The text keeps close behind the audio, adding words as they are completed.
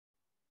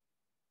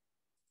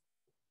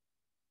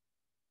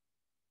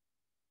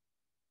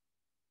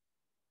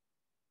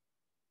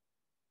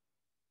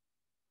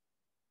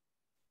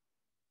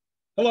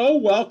Hello,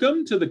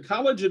 welcome to the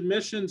College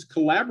Admissions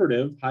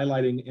Collaborative,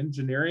 highlighting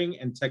engineering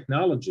and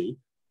technology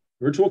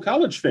virtual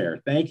college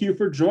fair. Thank you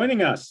for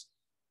joining us.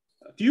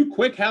 A few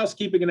quick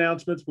housekeeping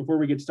announcements before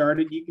we get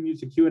started. You can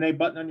use the Q&A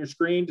button on your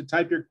screen to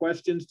type your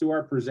questions to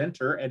our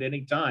presenter at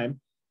any time.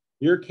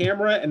 Your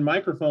camera and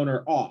microphone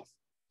are off,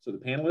 so the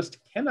panelists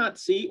cannot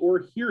see or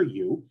hear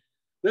you.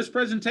 This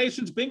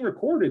presentation is being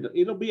recorded.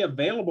 It'll be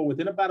available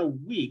within about a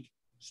week,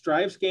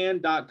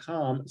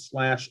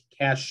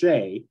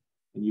 strivescan.com/cache,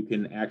 and you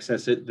can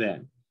access it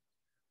then.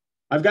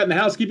 I've gotten the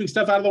housekeeping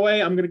stuff out of the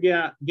way. I'm going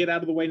to get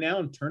out of the way now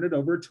and turn it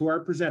over to our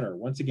presenter.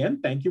 Once again,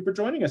 thank you for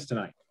joining us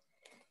tonight.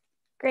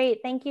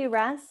 Great, thank you,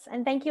 Russ.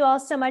 And thank you all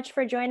so much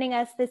for joining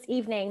us this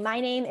evening. My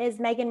name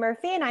is Megan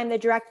Murphy, and I'm the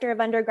Director of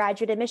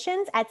Undergraduate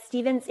Admissions at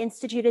Stevens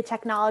Institute of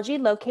Technology,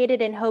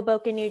 located in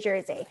Hoboken, New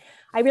Jersey.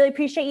 I really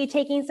appreciate you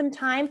taking some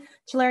time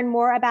to learn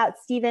more about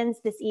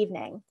Stevens this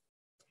evening.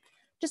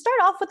 To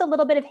start off with a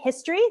little bit of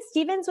history,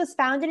 Stevens was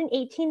founded in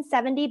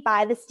 1870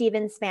 by the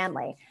Stevens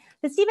family.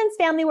 The Stevens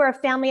family were a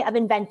family of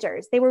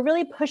inventors. They were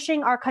really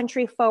pushing our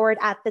country forward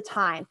at the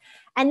time.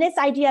 And this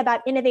idea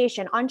about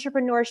innovation,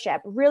 entrepreneurship,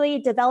 really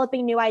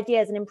developing new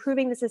ideas and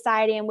improving the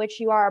society in which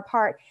you are a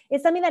part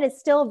is something that is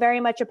still very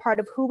much a part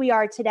of who we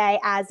are today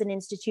as an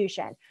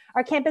institution.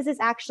 Our campus is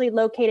actually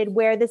located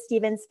where the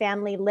Stevens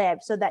family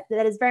lived, so that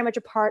is very much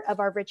a part of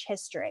our rich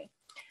history.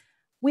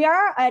 We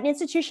are an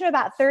institution of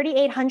about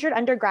 3,800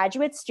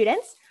 undergraduate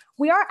students.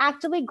 We are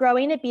actively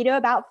growing to be to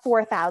about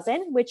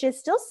 4,000, which is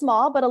still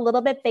small, but a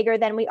little bit bigger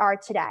than we are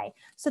today.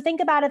 So think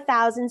about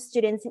 1,000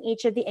 students in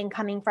each of the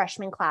incoming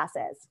freshman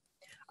classes.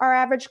 Our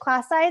average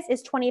class size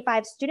is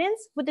 25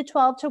 students with a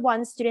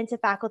 12-to-1 student to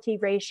faculty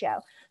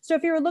ratio. So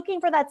if you're looking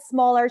for that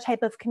smaller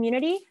type of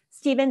community,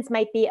 Stevens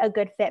might be a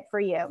good fit for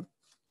you.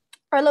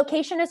 Our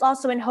location is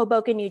also in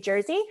Hoboken, New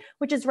Jersey,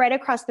 which is right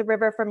across the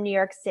river from New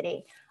York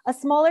City. A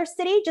smaller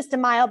city, just a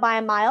mile by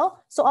a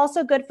mile, so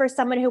also good for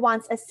someone who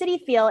wants a city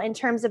feel in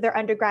terms of their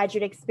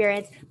undergraduate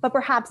experience, but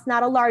perhaps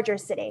not a larger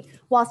city,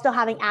 while still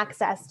having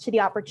access to the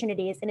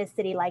opportunities in a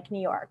city like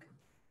New York.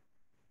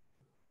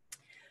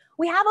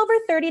 We have over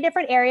 30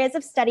 different areas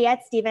of study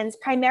at Stevens,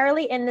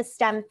 primarily in the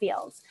STEM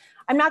fields.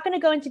 I'm not going to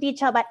go into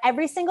detail about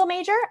every single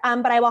major,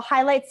 but I will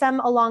highlight some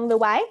along the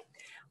way.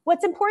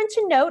 What's important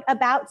to note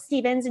about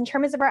Stevens in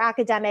terms of our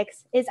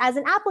academics is, as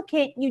an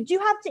applicant, you do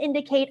have to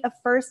indicate a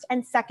first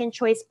and second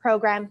choice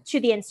program to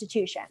the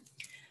institution.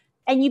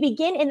 And you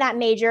begin in that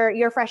major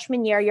your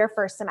freshman year, your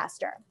first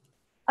semester.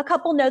 A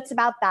couple notes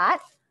about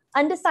that.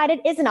 Undecided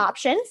is an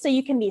option, so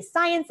you can be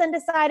science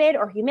undecided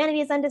or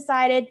humanities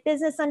undecided,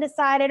 business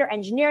undecided, or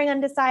engineering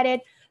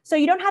undecided. So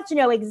you don't have to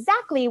know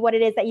exactly what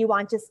it is that you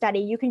want to study.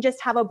 You can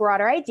just have a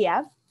broader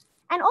idea.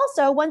 And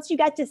also, once you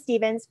get to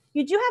Stevens,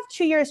 you do have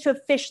 2 years to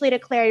officially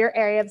declare your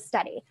area of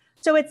study.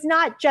 So it's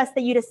not just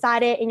that you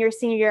decide it in your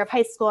senior year of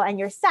high school and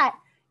you're set.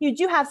 You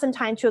do have some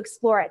time to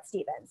explore at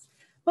Stevens.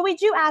 But we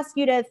do ask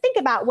you to think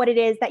about what it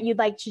is that you'd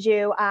like to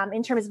do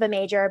in terms of a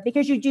major,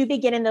 because you do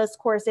begin in those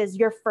courses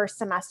your first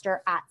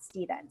semester at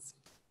Stevens.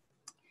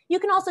 You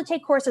can also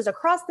take courses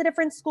across the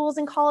different schools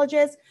and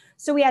colleges.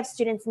 So we have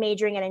students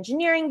majoring in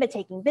engineering, but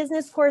taking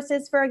business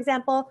courses, for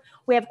example.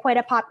 We have quite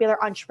a popular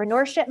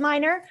entrepreneurship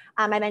minor.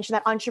 I mentioned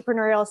that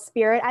entrepreneurial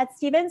spirit at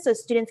Stevens, so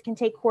students can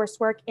take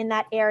coursework in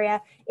that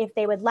area if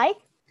they would like.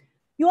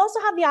 You also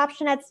have the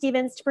option at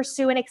Stevens to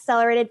pursue an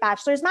accelerated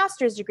bachelor's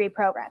master's degree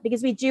program,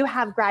 because we do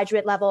have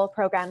graduate level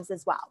programs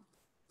as well.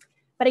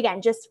 But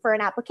again, just for an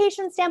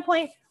application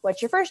standpoint,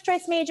 what's your first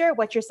choice major?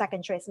 What's your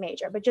second choice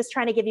major? But just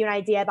trying to give you an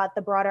idea about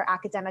the broader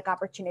academic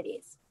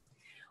opportunities.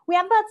 We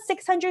have about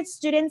 600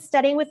 students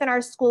studying within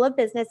our School of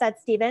Business at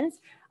Stevens.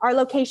 Our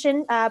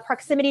location,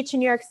 proximity to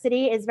New York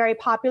City, is very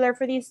popular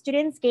for these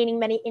students, gaining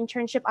many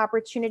internship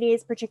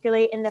opportunities,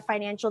 particularly in the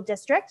financial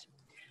district.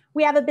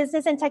 We have a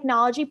business and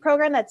technology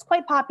program that's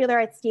quite popular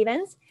at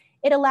Stevens.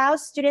 It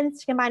allows students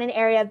to combine an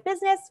area of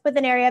business with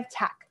an area of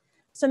tech.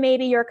 So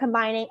maybe you're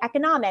combining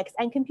economics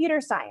and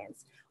computer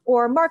science,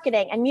 or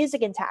marketing and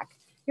music and tech.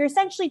 You're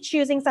essentially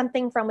choosing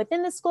something from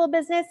within the school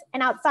business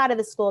and outside of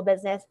the school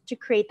business to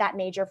create that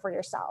major for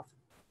yourself.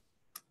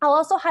 I'll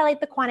also highlight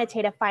the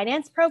quantitative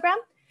finance program,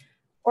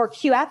 or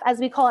QF as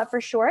we call it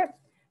for short.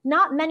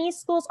 Not many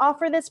schools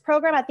offer this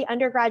program at the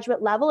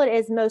undergraduate level. It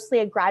is mostly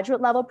a graduate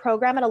level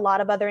program at a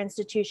lot of other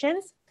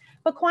institutions.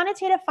 But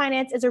quantitative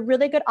finance is a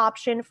really good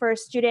option for a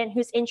student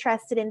who's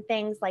interested in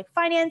things like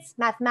finance,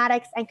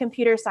 mathematics, and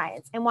computer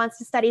science, and wants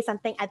to study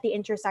something at the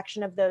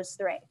intersection of those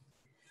three.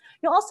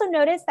 You'll also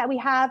notice that we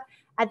have,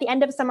 at the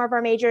end of some of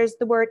our majors,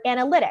 the word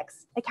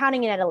analytics,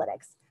 accounting and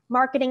analytics,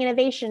 marketing,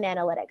 innovation, and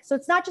analytics. So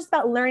it's not just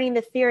about learning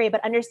the theory,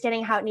 but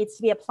understanding how it needs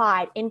to be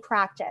applied in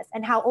practice,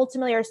 and how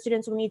ultimately our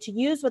students will need to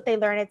use what they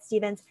learn at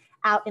Stevens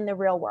out in the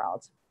real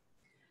world.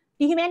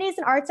 The humanities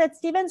and arts at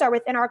Stevens are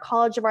within our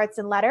College of Arts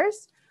and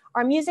Letters.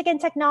 Our music and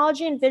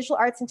technology and visual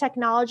arts and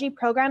technology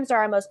programs are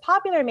our most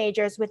popular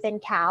majors within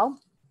Cal.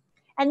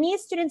 And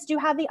these students do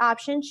have the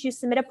option to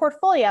submit a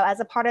portfolio as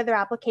a part of their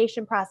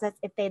application process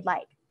if they'd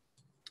like.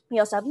 We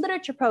also have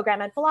literature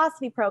program and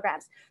philosophy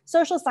programs,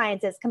 social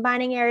sciences,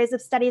 combining areas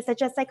of study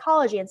such as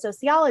psychology and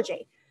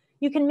sociology.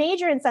 You can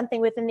major in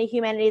something within the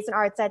humanities and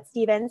arts at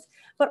Stevens,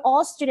 but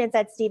all students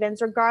at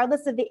Stevens,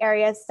 regardless of the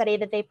area of study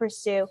that they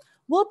pursue,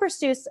 will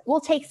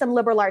take some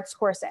liberal arts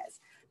courses.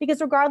 Because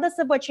regardless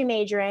of what you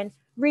major in,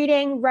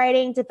 reading,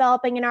 writing,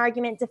 developing an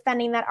argument,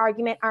 defending that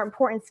argument are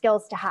important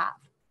skills to have.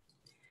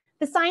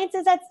 The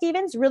sciences at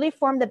Stevens really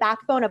form the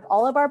backbone of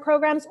all of our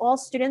programs. All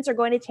students are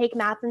going to take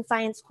math and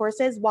science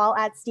courses while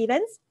at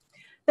Stevens.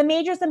 The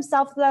majors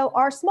themselves, though,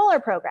 are smaller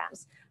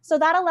programs. So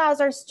that allows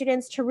our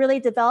students to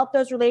really develop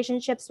those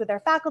relationships with their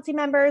faculty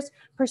members,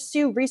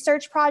 pursue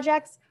research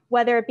projects,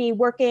 whether it be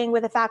working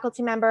with a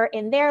faculty member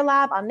in their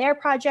lab on their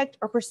project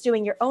or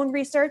pursuing your own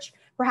research,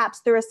 perhaps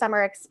through a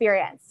summer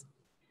experience.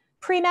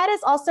 Pre-med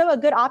is also a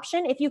good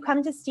option. If you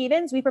come to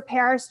Stevens, we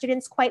prepare our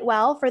students quite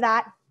well for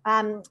that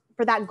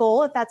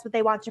goal, if that's what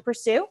they want to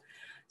pursue.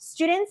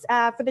 Students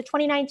for the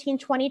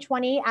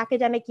 2019-2020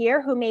 academic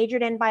year who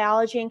majored in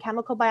biology and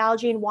chemical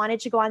biology and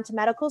wanted to go on to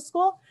medical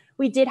school,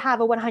 we did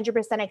have a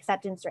 100%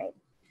 acceptance rate.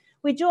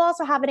 We do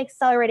also have an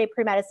accelerated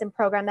pre-medicine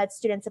program that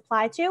students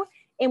apply to,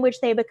 in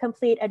which they would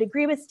complete a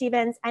degree with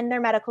Stevens and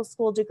their medical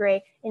school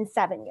degree in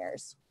 7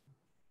 years.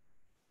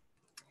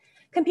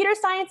 Computer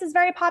science is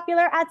very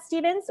popular at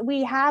Stevens.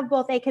 We have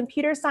both a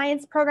computer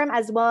science program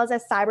as well as a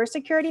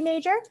cybersecurity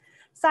major.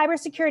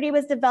 Cybersecurity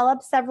was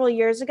developed several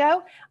years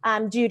ago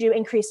due to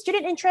increased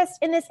student interest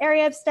in this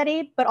area of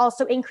study, but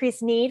also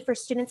increased need for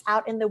students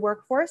out in the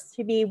workforce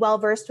to be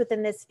well-versed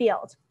within this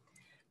field.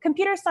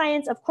 Computer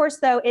science, of course,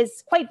 though,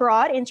 is quite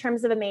broad in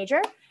terms of a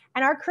major,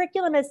 and our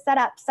curriculum is set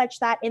up such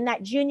that in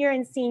that junior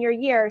and senior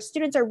year,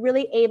 students are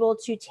really able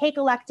to take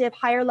elective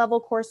higher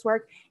level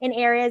coursework in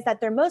areas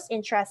that they're most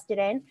interested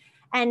in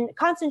and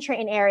concentrate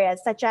in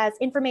areas such as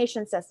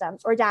information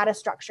systems or data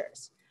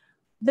structures.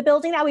 The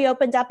building that we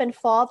opened up in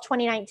fall of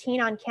 2019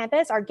 on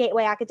campus, our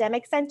Gateway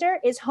Academic Center,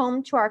 is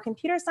home to our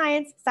computer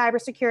science,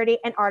 cybersecurity,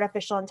 and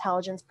artificial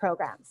intelligence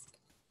programs.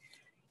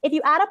 If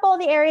you add up all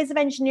the areas of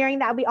engineering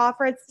that we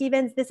offer at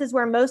Stevens, this is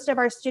where most of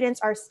our students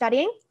are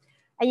studying.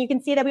 And you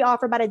can see that we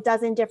offer about a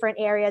dozen different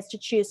areas to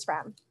choose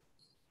from.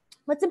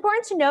 What's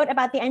important to note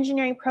about the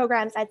engineering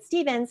programs at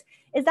Stevens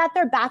is that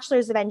they're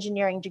bachelor's of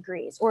engineering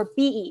degrees, or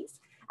BEs,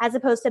 as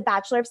opposed to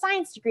Bachelor of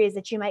Science degrees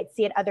that you might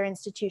see at other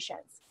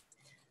institutions.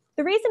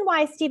 The reason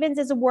why Stevens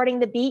is awarding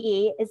the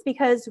BE is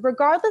because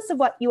regardless of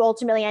what you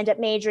ultimately end up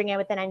majoring in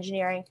within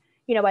engineering,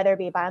 whether it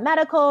be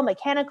biomedical,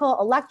 mechanical,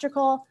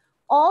 electrical,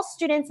 all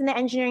students in the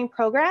engineering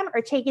program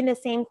are taking the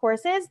same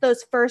courses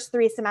those first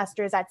 3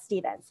 semesters at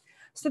Stevens.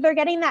 So they're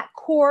getting that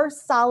core,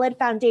 solid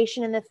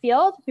foundation in the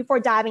field before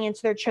diving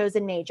into their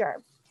chosen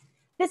major.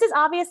 This is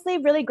obviously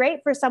really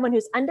great for someone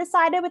who's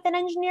undecided within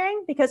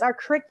engineering because our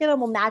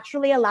curriculum will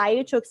naturally allow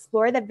you to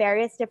explore the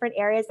various different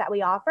areas that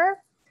we offer.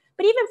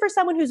 But even for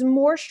someone who's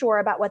more sure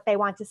about what they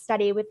want to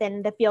study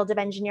within the field of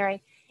engineering,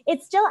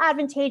 it's still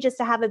advantageous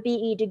to have a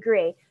BE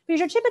degree because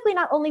you're typically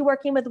not only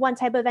working with one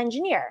type of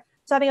engineer.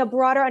 So having a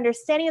broader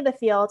understanding of the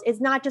field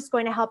is not just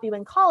going to help you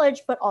in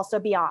college, but also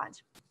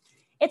beyond.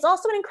 It's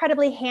also an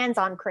incredibly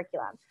hands-on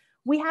curriculum.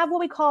 We have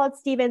what we call at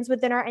Stevens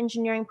within our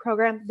engineering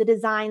program, the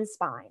design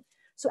spine.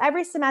 So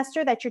every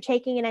semester that you're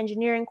taking an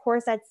engineering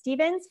course at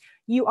Stevens,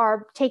 you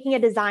are taking a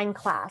design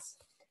class,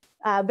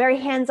 very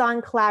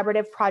hands-on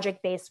collaborative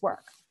project-based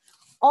work.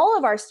 All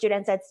of our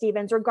students at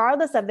Stevens,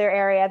 regardless of their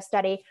area of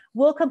study,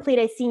 will complete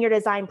a senior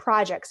design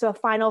project, so a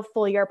final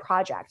full year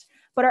project.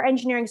 But our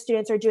engineering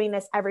students are doing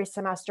this every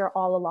semester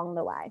all along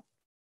the way.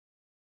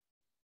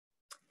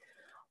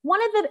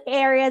 One of the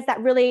areas that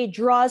really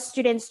draws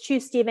students to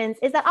Stevens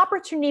is that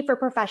opportunity for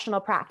professional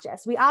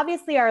practice. We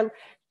obviously are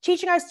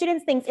teaching our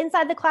students things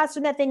inside the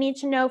classroom that they need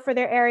to know for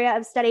their area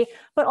of study,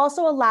 but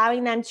also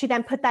allowing them to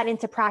then put that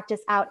into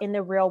practice out in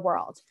the real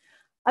world.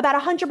 About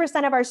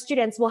 100% of our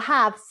students will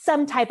have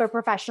some type of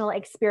professional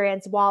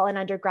experience while an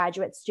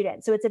undergraduate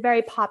student. So it's a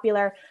very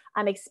popular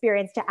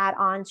experience to add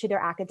on to their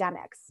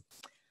academics.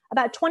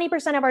 About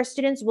 20% of our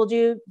students will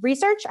do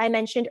research. I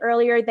mentioned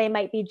earlier, they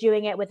might be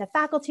doing it with a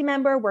faculty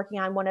member, working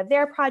on one of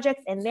their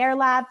projects in their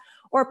lab,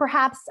 or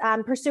perhaps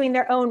pursuing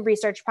their own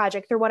research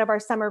project through one of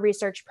our summer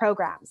research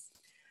programs.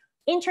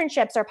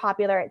 Internships are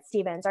popular at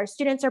Stevens. Our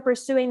students are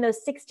pursuing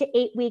those 6 to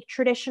 8 week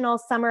traditional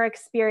summer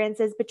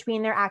experiences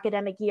between their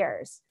academic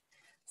years.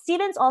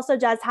 Stevens also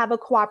does have a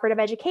cooperative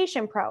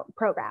education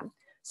program.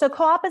 So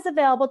co-op is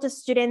available to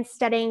students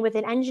studying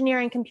within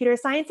engineering, computer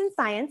science, and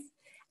science.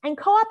 And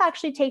co-op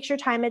actually takes your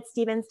time at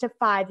Stevens to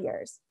 5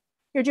 years.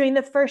 You're doing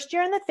the first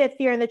year and the 5th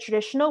year in the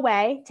traditional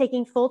way,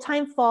 taking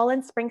full-time fall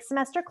and spring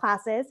semester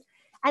classes.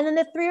 And then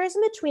the 3 years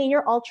in between,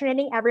 you're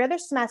alternating every other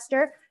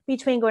semester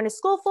between going to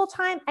school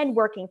full-time and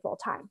working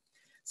full-time.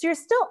 So you're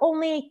still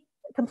only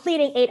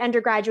completing 8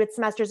 undergraduate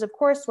semesters of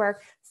coursework,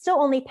 still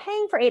only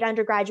paying for 8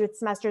 undergraduate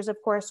semesters of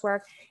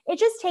coursework. It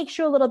just takes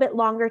you a little bit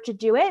longer to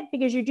do it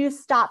because you do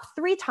stop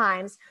 3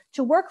 times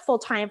to work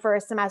full-time for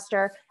a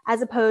semester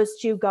as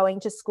opposed to going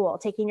to school,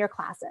 taking your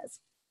classes.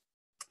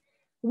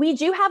 We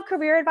do have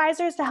career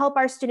advisors to help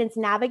our students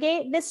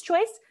navigate this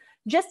choice.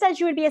 Just as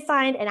you would be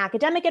assigned an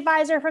academic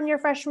advisor from your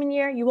freshman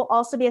year, you will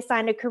also be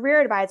assigned a career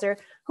advisor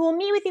who will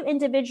meet with you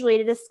individually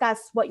to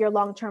discuss what your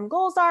long-term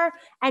goals are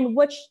and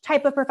which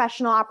type of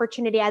professional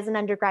opportunity as an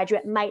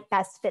undergraduate might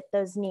best fit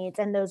those needs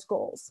and those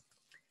goals.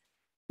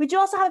 We do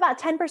also have about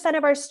 10%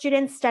 of our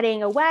students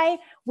studying away.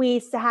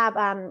 We have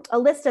a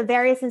list of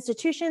various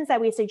institutions that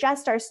we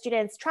suggest our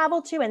students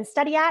travel to and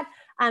study at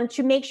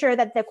to make sure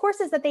that the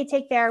courses that they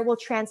take there will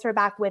transfer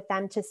back with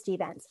them to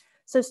Stevens.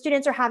 So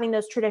students are having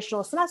those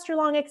traditional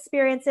semester-long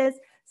experiences.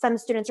 Some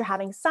students are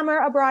having summer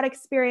abroad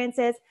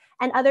experiences,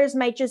 and others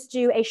might just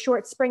do a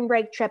short spring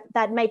break trip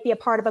that might be a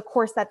part of a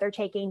course that they're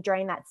taking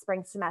during that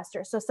spring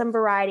semester. So some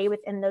variety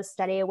within those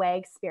study away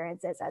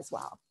experiences as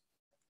well.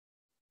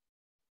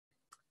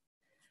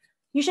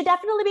 You should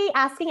definitely be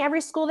asking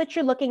every school that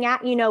you're looking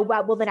at,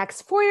 what will the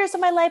next 4 years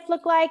of my life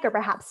look like, or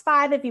perhaps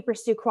 5 if you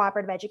pursue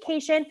cooperative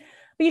education.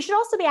 But you should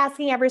also be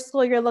asking every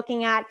school you're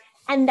looking at,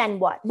 and then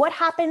what? What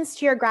happens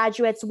to your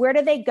graduates? Where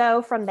do they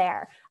go from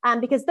there?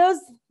 Because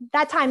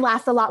that time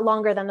lasts a lot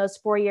longer than those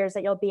 4 years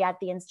that you'll be at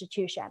the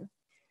institution.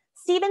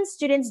 Stevens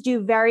students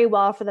do very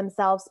well for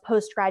themselves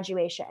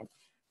post-graduation.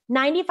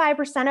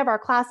 95% of our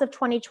class of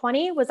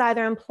 2020 was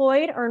either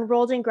employed or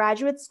enrolled in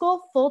graduate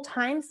school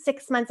full-time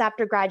 6 months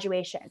after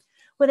graduation,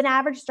 with an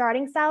average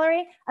starting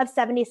salary of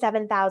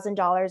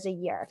 $77,000 a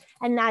year.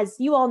 And as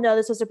you all know,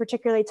 this was a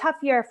particularly tough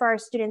year for our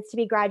students to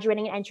be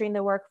graduating and entering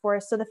the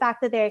workforce. So the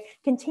fact that they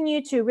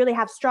continue to really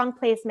have strong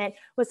placement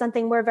was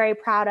something we're very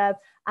proud of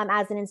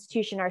as an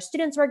institution. Our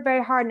students work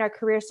very hard and our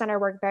Career Center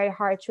worked very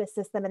hard to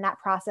assist them in that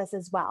process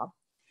as well.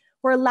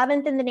 We're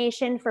 11th in the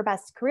nation for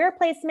best career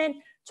placement,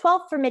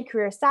 12th for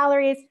mid-career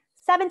salaries,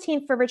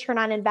 17th for return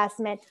on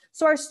investment.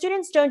 So our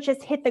students don't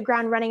just hit the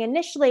ground running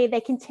initially, they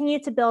continue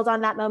to build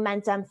on that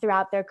momentum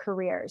throughout their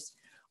careers.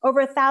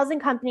 Over 1,000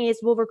 companies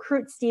will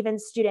recruit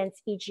Stevens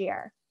students each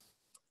year.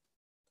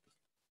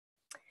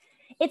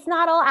 It's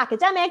not all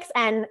academics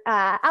and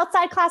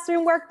outside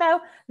classroom work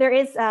though. There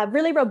is a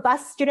really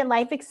robust student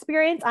life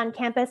experience on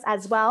campus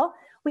as well.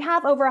 We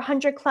have over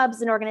 100 clubs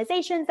and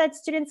organizations that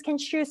students can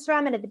choose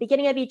from. And at the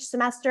beginning of each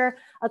semester,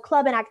 a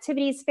club and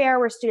activities fair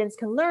where students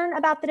can learn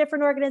about the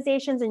different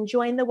organizations and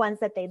join the ones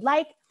that they'd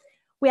like.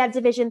 We have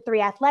Division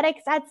III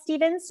athletics at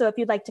Stevens. So if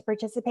you'd like to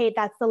participate,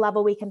 that's the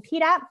level we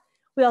compete at.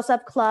 We also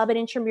have club and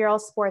intramural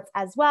sports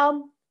as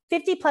well.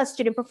 50+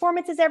 student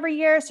performances every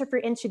year. So if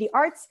you're into the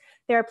arts,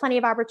 there are plenty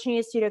of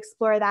opportunities to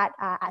explore that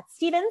at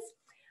Stevens.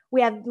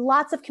 We have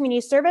lots of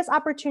community service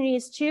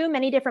opportunities too.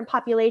 Many different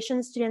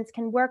populations students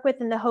can work with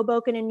in the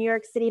Hoboken and New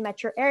York City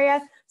metro area.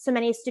 So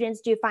many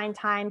students do find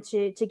time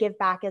to give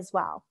back as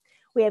well.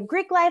 We have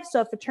Greek life.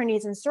 So if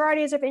fraternities and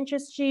sororities are of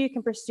interest to you, you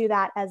can pursue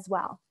that as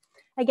well.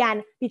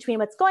 Again, between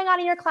what's going on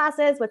in your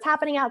classes, what's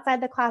happening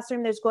outside the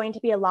classroom, there's going to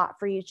be a lot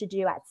for you to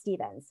do at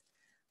Stevens.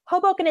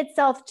 Hoboken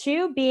itself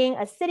too, being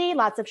a city,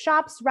 lots of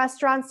shops,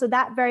 restaurants. So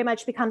that very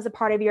much becomes a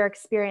part of your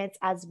experience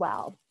as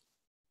well.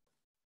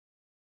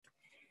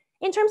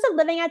 In terms of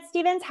living at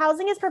Stevens,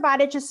 housing is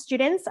provided to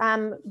students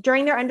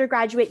during their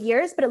undergraduate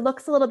years, but it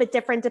looks a little bit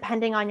different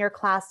depending on your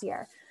class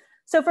year.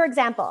 So for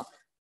example,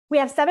 we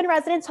have 7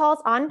 residence halls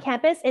on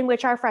campus in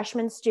which our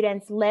freshman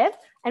students live,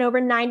 and over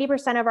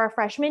 90% of our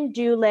freshmen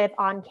do live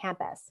on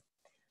campus.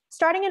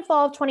 Starting in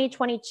fall of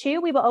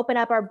 2022, we will open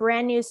up our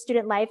brand new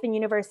Student Life and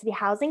University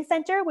Housing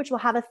Center, which will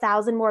have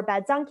 1,000 more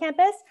beds on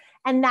campus,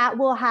 and that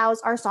will house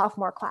our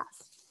sophomore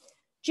class.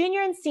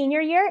 Junior and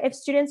senior year, if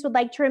students would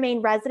like to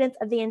remain residents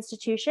of the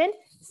institution,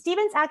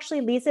 Stevens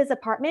actually leases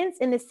apartments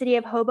in the city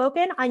of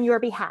Hoboken on your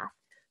behalf.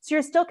 So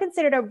you're still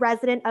considered a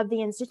resident of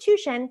the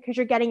institution because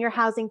you're getting your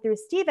housing through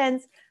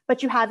Stevens,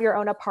 but you have your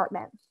own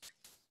apartment.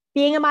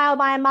 Being a mile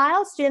by a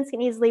mile, students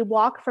can easily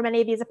walk from any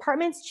of these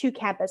apartments to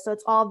campus, so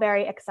it's all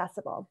very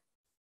accessible.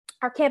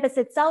 Our campus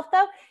itself,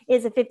 though,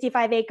 is a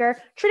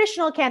 55-acre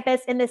traditional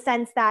campus in the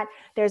sense that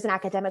there's an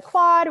academic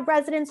quad,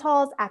 residence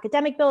halls,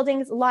 academic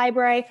buildings,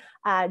 library,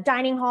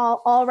 dining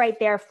hall, all right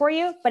there for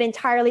you, but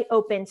entirely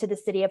open to the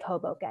city of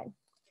Hoboken.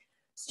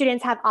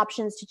 Students have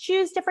options to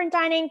choose different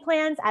dining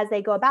plans as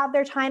they go about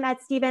their time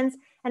at Stevens.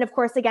 And of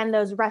course, again,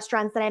 those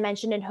restaurants that I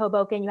mentioned in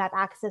Hoboken, you have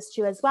access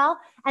to as well.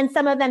 And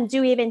some of them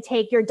do even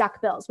take your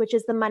duck bills, which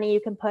is the money you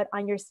can put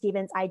on your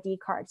Stevens ID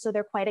card. So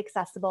they're quite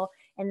accessible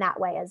in that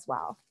way as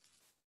well.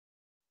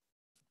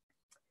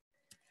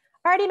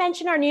 I already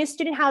mentioned our new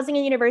Student Housing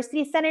and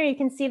University Center. You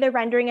can see the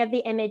rendering of the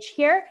image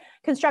here.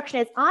 Construction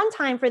is on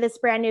time for this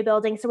brand new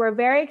building, so we're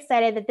very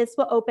excited that this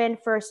will open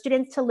for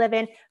students to live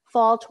in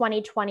fall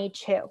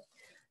 2022.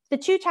 The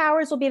 2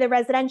 towers will be the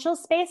residential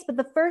space, but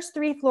the first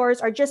 3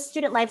 floors are just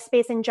student life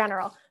space in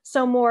general.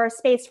 So more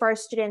space for our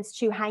students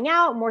to hang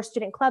out, more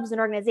student clubs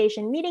and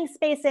organization meeting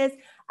spaces,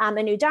 a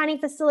new dining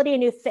facility, a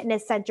new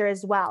fitness center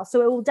as well.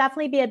 So it will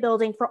definitely be a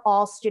building for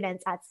all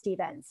students at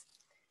Stevens.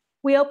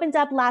 We opened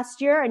up last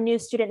year a new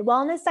student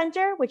wellness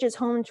center, which is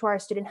home to our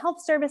student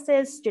health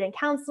services, student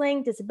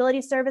counseling,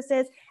 disability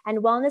services,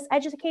 and wellness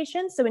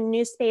education. So a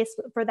new space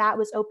for that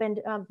was opened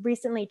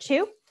recently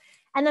too.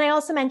 And then I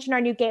also mentioned our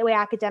new Gateway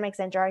Academic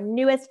Center, our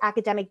newest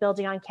academic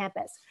building on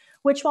campus,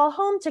 which, while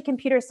home to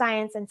computer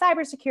science and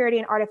cybersecurity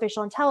and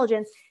artificial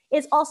intelligence,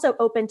 is also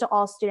open to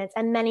all students,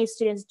 and many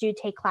students do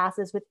take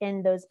classes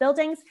within those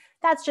buildings.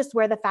 That's just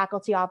where the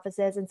faculty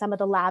offices and some of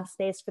the lab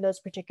space for those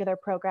particular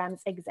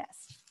programs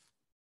exist.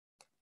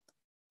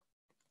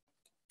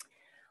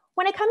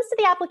 When it comes to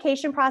the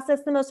application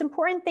process, the most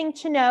important thing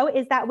to know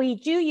is that we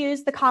do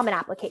use the common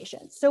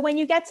application. So when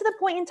you get to the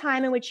point in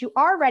time in which you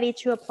are ready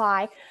to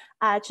apply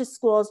to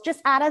schools,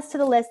 just add us to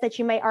the list that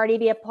you might already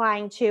be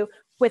applying to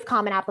with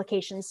common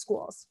application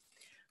schools.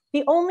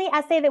 The only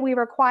essay that we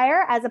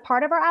require as a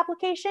part of our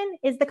application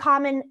is the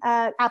common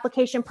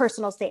application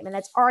personal statement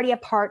that's already a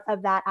part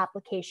of that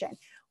application.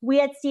 We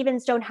at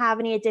Stevens don't have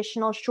any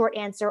additional short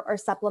answer or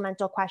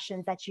supplemental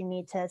questions that you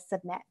need to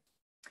submit.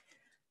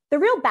 The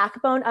real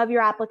backbone of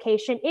your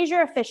application is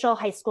your official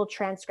high school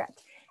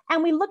transcript.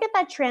 And we look at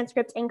that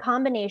transcript in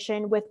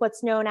combination with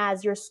what's known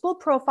as your school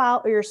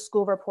profile or your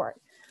school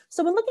report.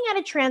 So when looking at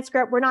a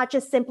transcript, we're not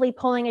just simply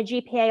pulling a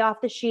GPA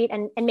off the sheet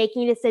and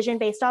making a decision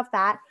based off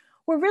that.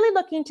 We're really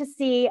looking to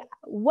see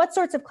what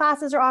sorts of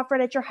classes are offered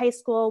at your high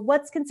school,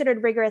 what's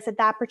considered rigorous at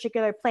that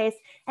particular place,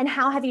 and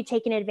how have you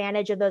taken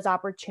advantage of those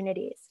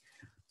opportunities.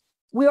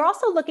 We're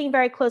also looking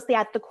very closely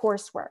at the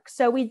coursework.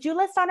 So we do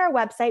list on our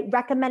website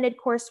recommended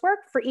coursework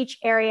for each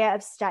area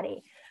of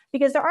study,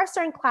 because there are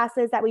certain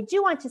classes that we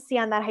do want to see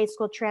on that high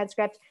school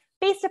transcript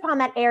based upon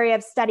that area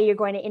of study you're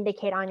going to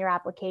indicate on your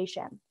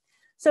application.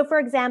 So for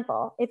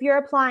example, if you're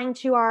applying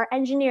to our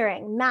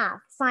engineering,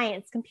 math,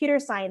 science, computer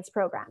science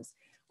programs,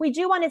 we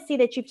do want to see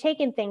that you've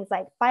taken things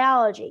like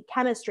biology,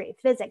 chemistry,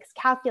 physics,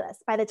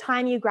 calculus by the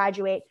time you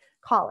graduate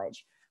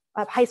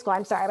high school.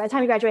 By the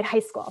time you graduate high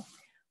school.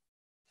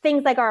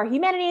 Things like our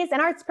humanities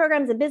and arts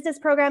programs and business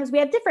programs, we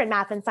have different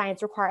math and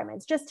science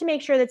requirements just to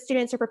make sure that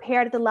students are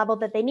prepared at the level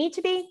that they need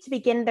to be to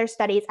begin their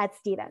studies at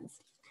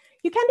Stevens.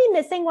 You can be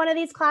missing one of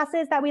these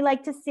classes that we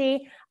like to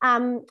see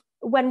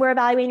when we're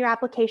evaluating your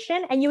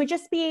application, and you would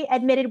just be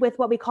admitted with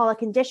what we call a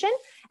condition,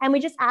 and we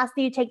just ask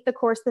that you take the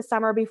course this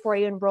summer before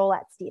you enroll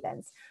at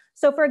Stevens.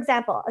 So for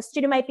example, a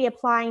student might be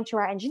applying to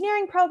our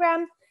engineering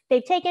program,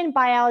 they've taken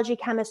biology,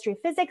 chemistry,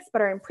 physics,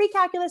 but are in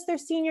pre-calculus their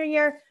senior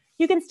year.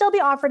 You can still be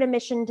offered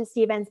admission to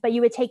Stevens, but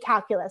you would take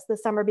calculus the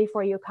summer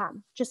before you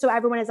come, just so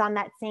everyone is on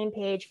that same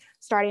page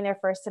starting their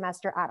first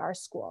semester at our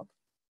school.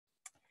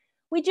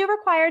 We do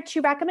require 2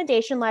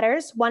 recommendation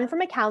letters, one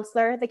from a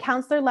counselor. The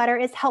counselor letter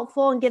is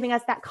helpful in giving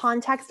us that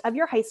context of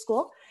your high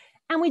school.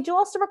 And we do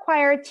also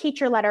require a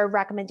teacher letter of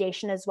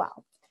recommendation as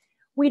well.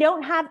 We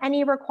don't have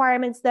any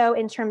requirements though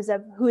in terms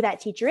of who that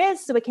teacher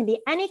is, so it can be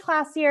any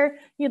class year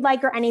you'd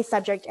like or any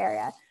subject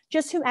area,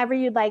 just whomever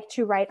you'd like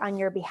to write on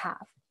your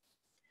behalf.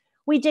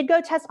 We did go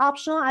test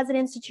optional as an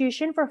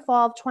institution for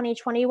fall of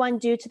 2021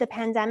 due to the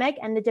pandemic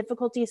and the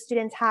difficulties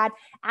students had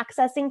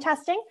accessing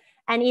testing.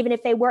 And even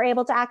if they were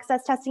able to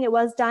access testing, it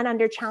was done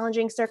under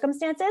challenging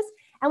circumstances.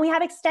 And we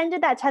have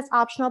extended that test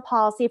optional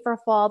policy for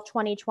fall of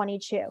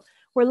 2022.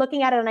 We're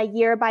looking at it on a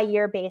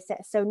year-by-year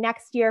basis. So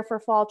next year for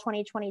fall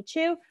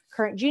 2022,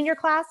 current junior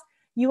class,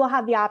 you will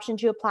have the option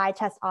to apply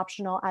test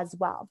optional as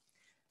well.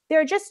 There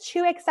are just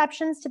 2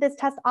 exceptions to this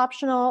test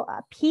optional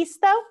piece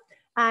though.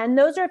 And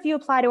those are if you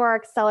apply to our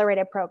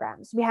accelerated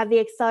programs. We have the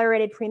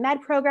accelerated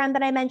pre-med program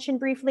that I mentioned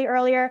briefly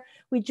earlier.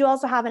 We do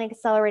also have an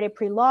accelerated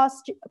pre-law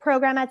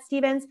program at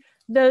Stevens.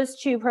 Those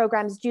 2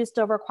 programs do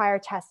still require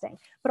testing,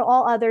 but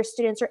all other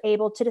students are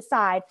able to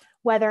decide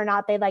whether or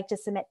not they'd like to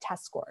submit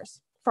test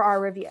scores for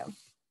our review.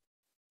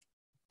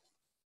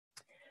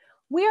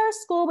 We are a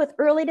school with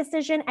early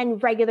decision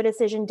and regular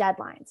decision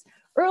deadlines.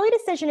 Early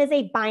decision is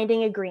a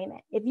binding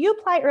agreement. If you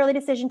apply early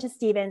decision to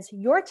Stevens,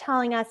 you're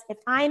telling us if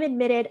I'm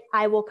admitted,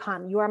 I will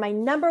come. You are my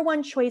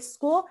 #1 choice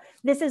school.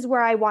 This is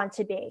where I want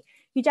to be.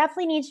 You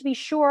definitely need to be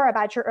sure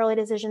about your early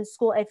decision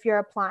school if you're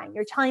applying.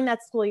 You're telling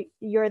that school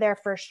you're their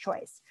first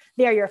choice.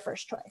 They're your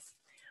first choice.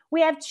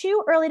 We have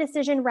 2 early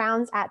decision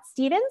rounds at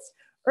Stevens.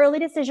 Early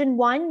decision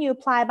 1, you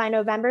apply by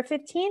November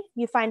 15th,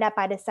 you find out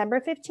by December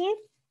 15th.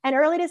 And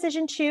early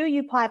decision 2,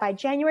 you apply by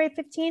January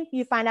 15th,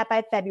 you find out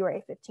by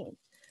February 15th.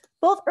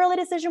 Both early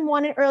decision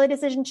 1 and early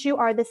decision 2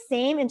 are the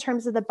same in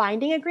terms of the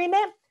binding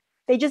agreement.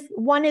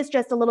 One is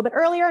just a little bit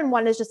earlier and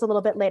one is just a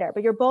little bit later,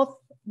 but you're both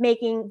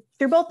making,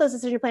 through both those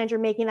decision plans, you're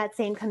making that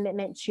same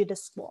commitment to the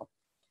school.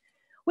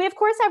 We of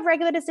course have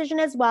regular decision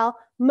as well.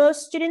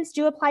 Most students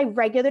do apply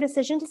regular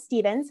decision to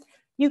Stevens.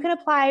 You can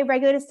apply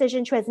regular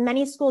decision to as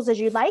many schools as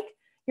you'd like.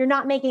 You're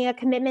not making a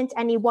commitment to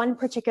any one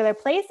particular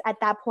place at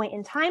that point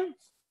in time.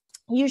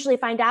 You usually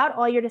find out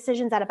all your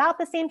decisions at about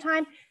the same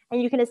time,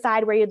 and you can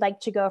decide where you'd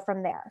like to go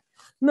from there.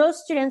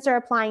 Most students are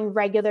applying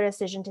regular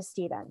decision to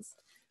Stevens.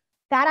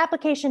 That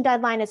application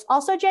deadline is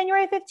also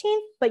January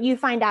 15th, but you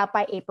find out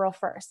by April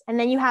 1st. And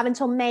then you have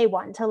until May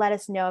 1 to let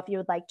us know if you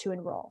would like to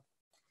enroll.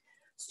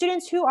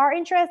 Students who are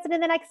interested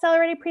in an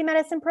accelerated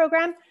pre-medicine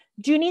program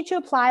do need to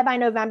apply by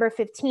November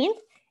 15th.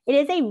 It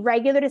is a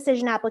regular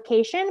decision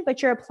application,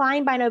 but you're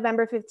applying by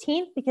November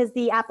 15th because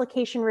the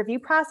application review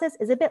process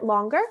is a bit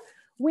longer.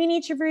 We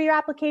need to review your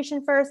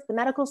application first. The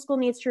medical school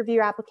needs to review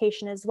your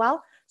application as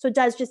well. So it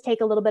does just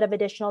take a little bit of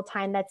additional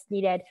time that's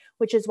needed,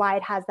 which is why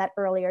it has that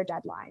earlier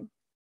deadline.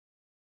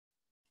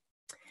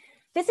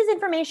 This is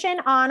information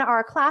on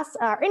our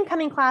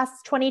incoming class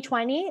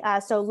 2020,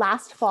 so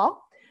last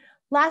fall.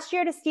 Last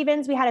year to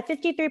Stevens, we had a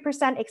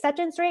 53%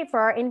 acceptance rate for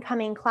our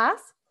incoming class.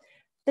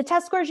 The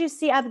test scores you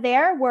see up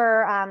there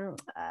were,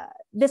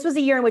 this was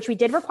a year in which we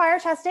did require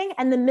testing,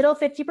 and the middle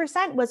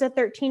 50% was a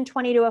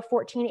 1320 to a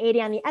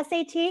 1480 on the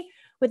SAT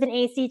with an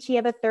ACT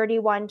of a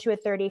 31 to a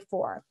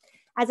 34.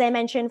 As I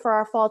mentioned, for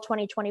our fall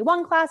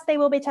 2021 class, they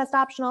will be test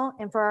optional,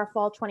 and for our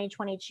fall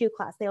 2022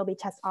 class, they will be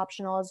test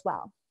optional as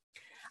well.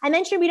 I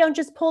mentioned we don't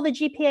just pull the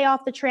GPA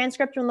off the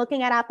transcript when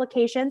looking at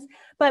applications,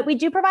 but we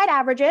do provide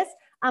averages,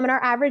 and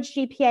our average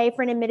GPA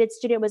for an admitted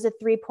student was a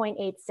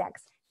 3.86.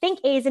 Think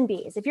A's and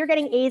B's. If you're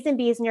getting A's and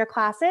B's in your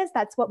classes,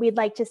 that's what we'd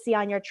like to see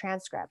on your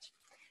transcript.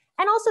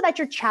 And also that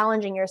you're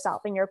challenging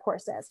yourself in your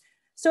courses.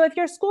 So if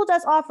your school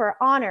does offer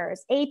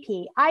honors,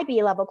 AP,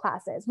 IB level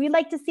classes, we'd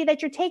like to see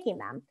that you're taking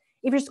them.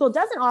 If your school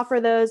doesn't offer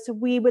those,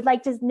 we would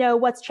like to know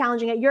what's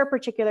challenging at your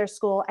particular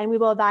school, and we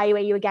will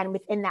evaluate you again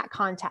within that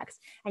context.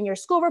 And your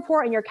school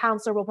report and your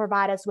counselor will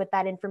provide us with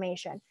that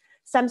information.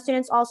 Some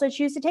students also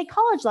choose to take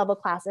college level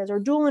classes or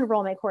dual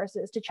enrollment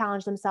courses to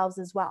challenge themselves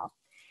as well.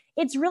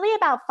 It's really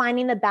about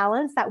finding the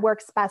balance that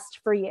works best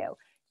for you.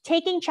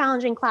 Taking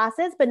challenging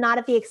classes, but not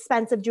at the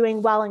expense of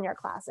doing well in your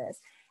classes.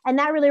 And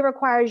that really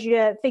requires you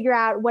to figure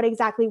out what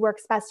exactly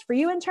works best for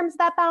you in terms of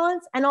that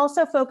balance, and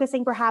also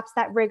focusing perhaps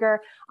that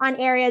rigor on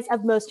areas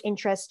of most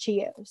interest to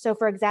you. So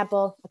for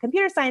example, a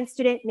computer science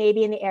student may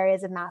be in the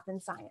areas of math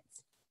and science.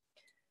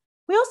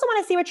 We also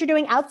want to see what you're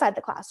doing outside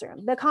the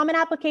classroom. The Common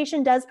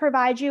Application does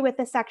provide you with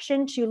a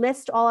section to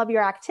list all of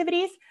your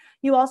activities.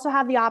 You also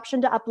have the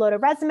option to upload a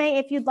resume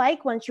if you'd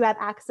like once you have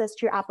access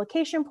to your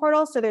application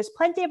portal. So there's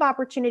plenty of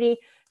opportunity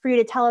for you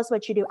to tell us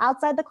what you do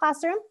outside the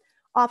classroom.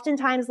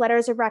 Oftentimes,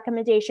 letters of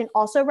recommendation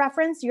also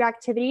reference your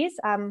activities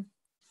in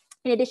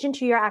addition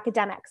to your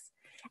academics.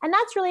 And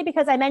that's really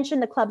because I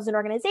mentioned the clubs and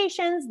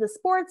organizations, the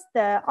sports,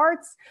 the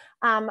arts,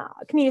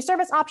 community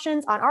service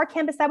options on our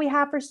campus that we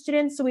have for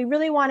students. So we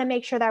really want to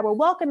make sure that we're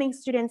welcoming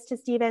students to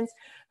Stevens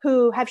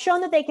who have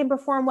shown that they can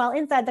perform well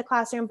inside the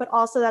classroom, but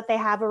also that they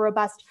have a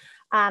robust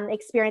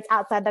experience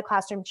outside the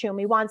classroom too. And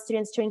we want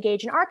students to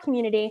engage in our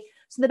community.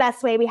 So the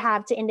best way we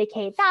have to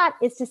indicate that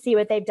is to see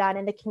what they've done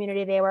in the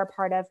community they were a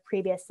part of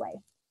previously.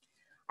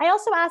 I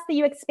also ask that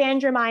you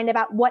expand your mind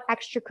about what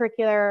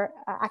extracurricular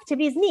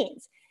activities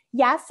means.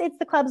 Yes, it's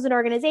the clubs and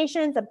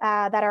organizations that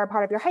are a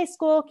part of your high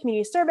school,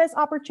 community service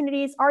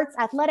opportunities, arts,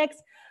 athletics,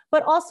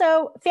 but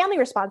also family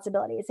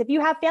responsibilities. If you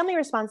have family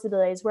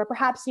responsibilities where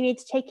perhaps you need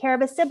to take care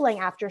of a sibling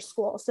after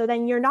school, so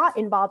then you're not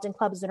involved in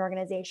clubs and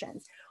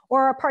organizations,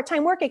 or a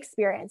part-time work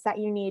experience that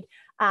you need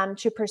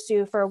to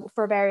pursue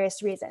for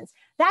various reasons.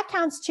 That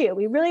counts too.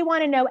 We really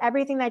want to know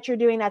everything that you're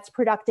doing that's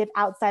productive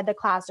outside the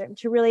classroom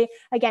to really,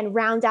 again,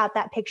 round out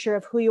that picture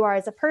of who you are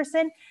as a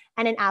person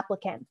and an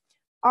applicant.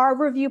 Our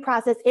review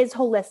process is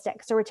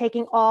holistic, so we're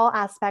taking all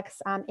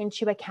aspects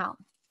into account.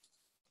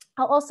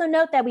 I'll also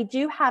note that we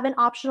do have an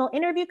optional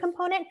interview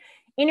component.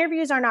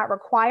 Interviews are not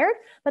required,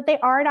 but they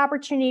are an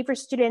opportunity for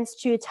students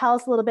to tell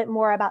us a little bit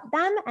more about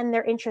them and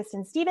their interest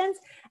in Stevens,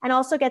 and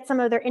also get some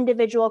of their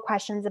individual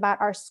questions about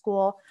our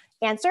school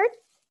answered.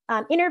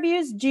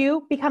 Interviews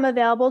do become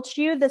available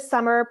to you the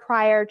summer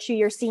prior to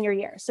your senior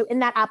year. So in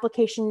that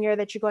application year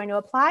that you're going to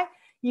apply,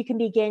 you can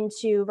begin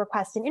to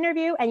request an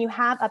interview, and you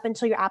have up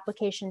until your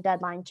application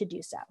deadline to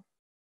do so.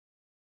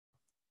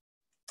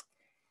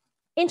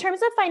 In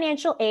terms of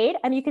financial aid,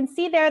 you can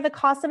see there the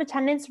cost of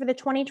attendance for the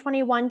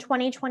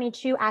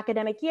 2021-2022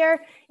 academic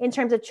year in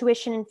terms of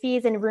tuition and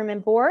fees and room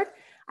and board.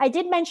 I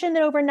did mention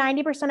that over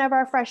 90% of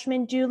our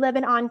freshmen do live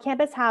in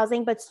on-campus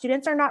housing, but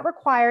students are not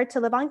required to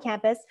live on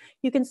campus.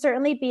 You can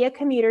certainly be a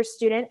commuter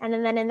student, and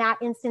then in that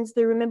instance,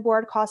 the room and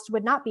board cost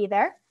would not be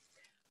there.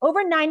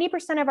 Over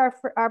 90% of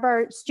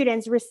our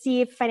students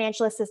receive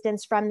financial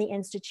assistance from the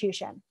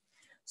institution.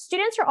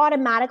 Students are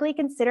automatically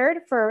considered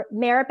for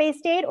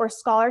merit-based aid or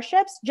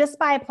scholarships just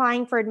by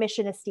applying for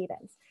admission to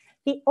Stevens.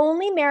 The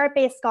only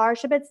merit-based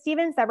scholarship at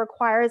Stevens that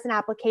requires an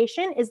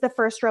application is the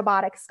First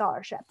Robotics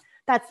Scholarship.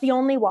 That's the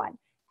only one.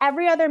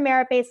 Every other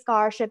merit-based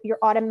scholarship you're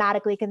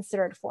automatically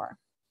considered for.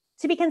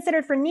 To be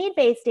considered for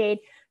need-based aid,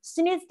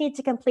 students need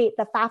to complete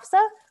the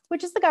FAFSA,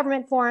 which is the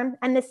government form,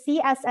 and the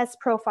CSS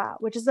profile,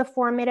 which is a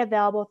form made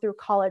available through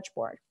College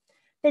Board.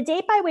 The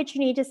date by which you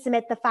need to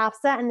submit the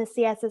FAFSA and the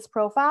CSS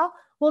profile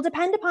will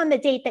depend upon the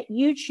date that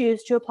you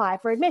choose to apply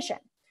for admission.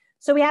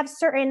 So we have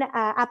certain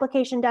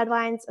application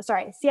deadlines,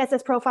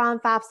 CSS profile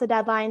and FAFSA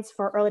deadlines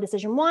for early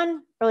decision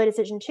 1, early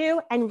decision 2,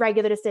 and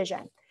regular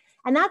decision.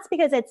 And that's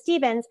because at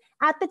Stevens,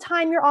 at the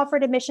time you're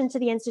offered admission to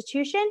the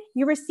institution,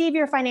 you receive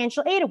your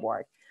financial aid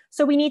award.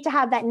 So we need to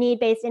have that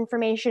need-based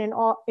information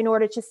in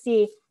order to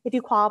see if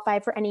you qualify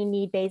for any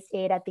need-based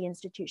aid at the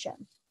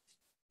institution.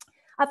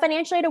 A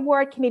financial aid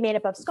award can be made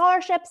up of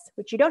scholarships,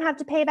 which you don't have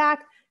to pay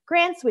back,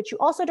 grants, which you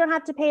also don't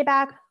have to pay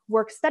back,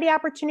 work-study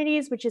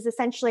opportunities, which is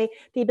essentially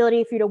the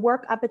ability for you to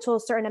work up until a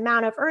certain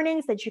amount of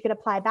earnings that you can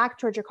apply back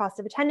towards your cost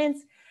of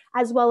attendance,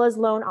 as well as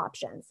loan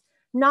options.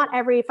 Not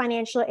every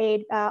financial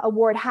aid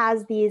award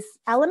has these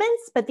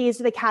elements, but these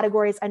are the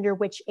categories under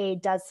which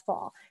aid does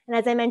fall. And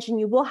as I mentioned,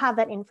 you will have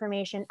that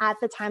information at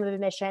the time of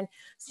admission,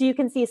 so you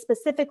can see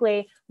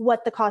specifically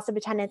what the cost of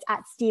attendance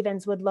at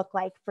Stevens would look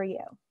like for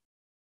you.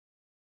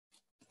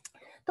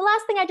 The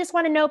last thing I just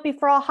want to note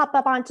before I'll hop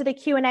up onto the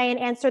Q&A and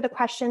answer the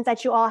questions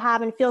that you all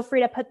have, and feel free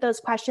to put those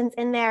questions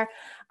in there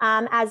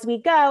as we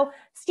go.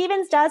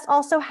 Stevens does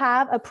also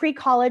have a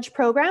pre-college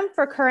program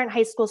for current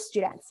high school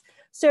students.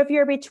 So if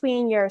you're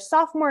between your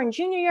sophomore and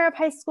junior year of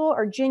high school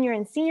or junior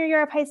and senior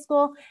year of high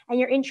school, and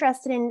you're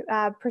interested in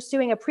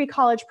pursuing a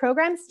pre-college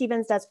program,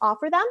 Stevens does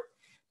offer them.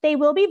 They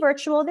will be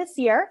virtual this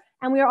year,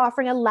 and we are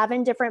offering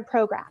 11 different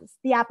programs.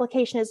 The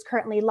application is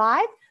currently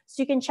live,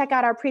 so you can check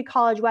out our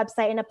pre-college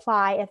website and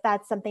apply if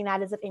that's something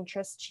that is of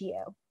interest to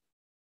you.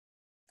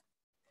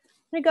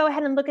 I'm gonna go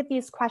ahead and look at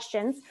these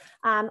questions.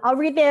 I'll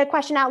read the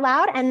question out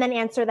loud and then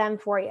answer them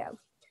for you.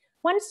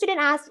 One student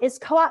asked, is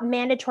co-op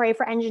mandatory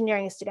for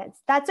engineering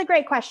students? That's a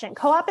great question.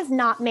 Co-op is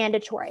not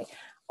mandatory.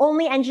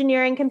 Only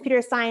engineering,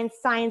 computer science,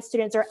 science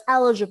students are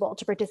eligible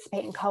to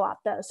participate in co-op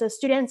though. So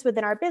students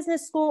within our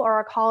business school or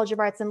our College of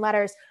Arts and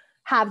Letters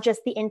have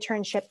just the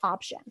internship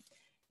option.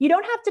 You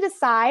don't have to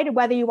decide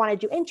whether you want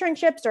to do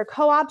internships or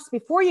co-ops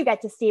before you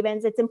get to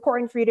Stevens. It's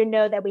important for you to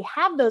know that we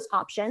have those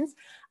options,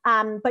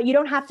 but you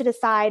don't have to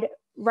decide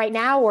right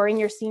now or in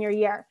your senior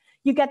year.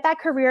 You get that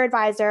career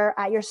advisor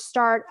at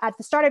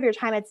the start of your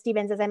time at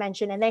Stevens, as I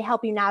mentioned, and they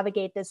help you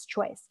navigate this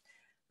choice.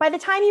 By the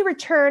time you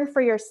return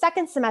for your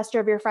second semester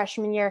of your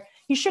freshman year,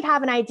 you should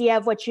have an idea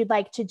of what you'd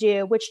like to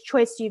do, which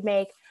choice you'd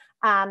make,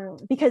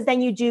 because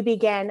then you do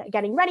begin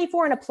getting ready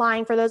for and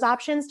applying for those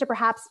options to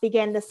perhaps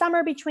begin the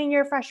summer between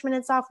your freshman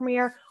and sophomore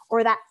year,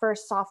 or that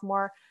first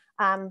sophomore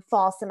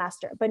fall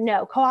semester. But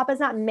no, co-op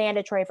is not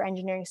mandatory for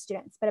engineering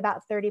students, but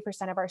about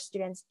 30% of our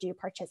students do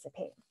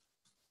participate.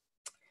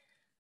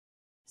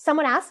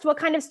 Someone asked, what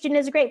kind of student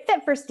is a great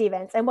fit for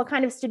Stevens and what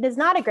kind of student is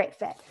not a great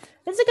fit?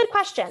 This is a good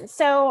question.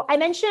 So I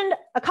mentioned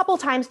a couple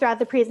times throughout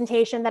the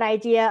presentation that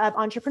idea of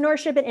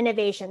entrepreneurship and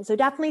innovation. So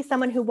definitely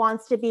someone who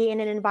wants to be in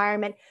an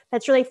environment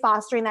that's really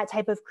fostering that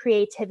type of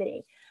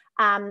creativity.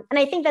 And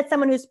I think that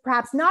someone who's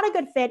perhaps not a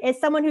good fit is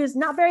someone who's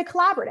not very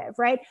collaborative,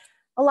 right?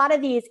 A lot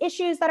of these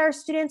issues that our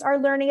students are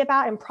learning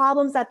about and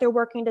problems that they're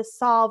working to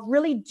solve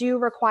really do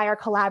require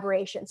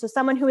collaboration. So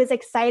someone who is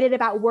excited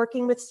about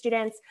working with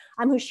students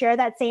who share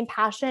that same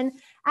passion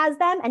as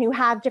them and who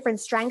have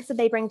different strengths that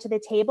they bring to the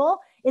table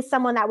is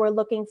someone that we're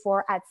looking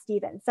for at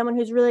Stevens. Someone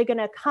who's really going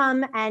to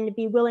come and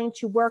be willing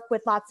to work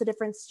with lots of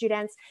different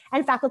students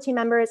and faculty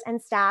members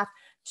and staff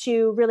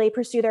to really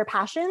pursue their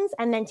passions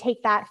and then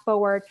take that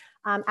forward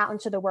out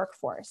into the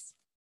workforce.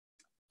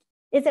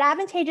 Is it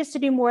advantageous to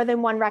do more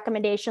than one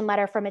recommendation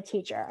letter from a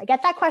teacher? I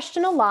get that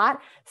question a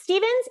lot.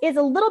 Stevens is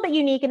a little bit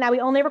unique in that we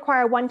only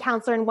require one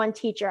counselor and one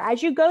teacher.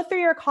 As you go through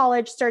your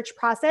college search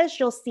process,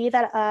 you'll see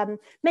that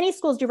many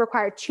schools do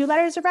require 2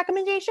 letters of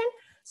recommendation.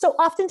 So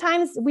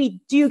oftentimes we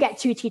do get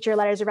 2 teacher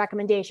letters of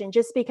recommendation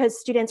just because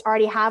students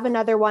already have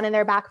another one in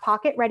their back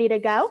pocket ready to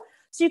go.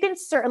 So you can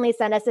certainly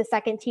send us a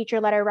second teacher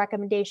letter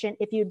recommendation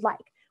if you'd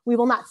like. We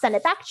will not send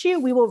it back to you,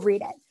 we will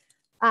read it.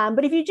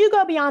 But if you do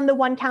go beyond the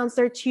 1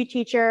 counselor, 2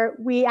 teacher,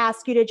 we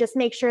ask you to just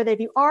make sure that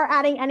if you are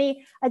adding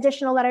any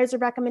additional letters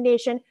of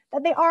recommendation,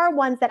 that they are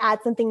ones that add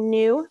something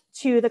new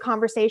to the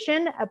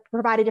conversation,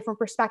 provide a different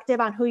perspective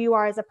on who you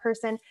are as a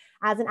person,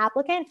 as an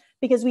applicant,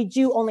 because we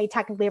do only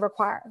technically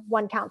require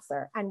 1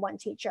 counselor and 1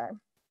 teacher.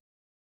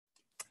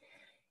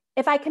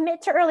 If I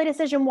commit to early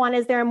decision 1,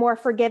 is there a more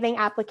forgiving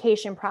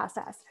application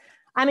process?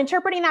 I'm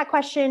interpreting that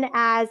question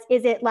as,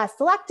 is it less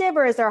selective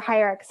or is there a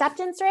higher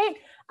acceptance rate?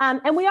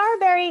 And we are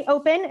very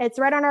open, it's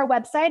right on our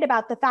website,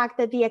 about the fact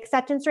that the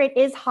acceptance rate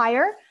is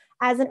higher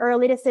as an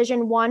early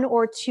decision 1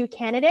 or 2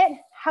 candidate.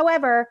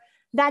 However,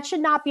 that should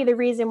not be the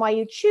reason why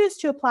you choose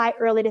to apply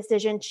early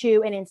decision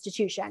to an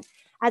institution.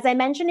 As I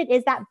mentioned, it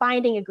is that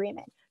binding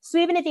agreement. So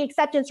even if the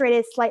acceptance rate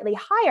is slightly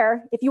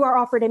higher, if you are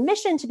offered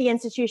admission to the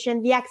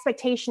institution, the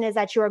expectation is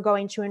that you are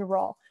going to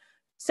enroll.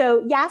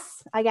 So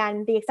yes,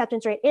 again, the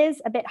acceptance rate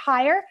is a bit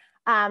higher,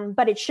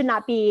 but it should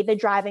not be the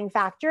driving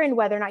factor in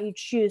whether or not you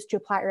choose to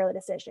apply early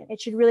decision. It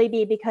should really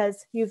be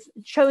because you've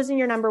chosen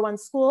your number 1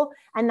 school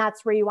and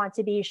that's where you want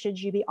to be should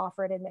you be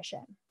offered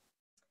admission.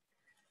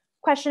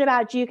 Question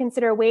about, do you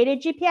consider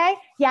weighted GPA?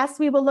 Yes,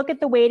 we will look at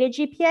the weighted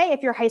GPA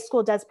if your high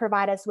school does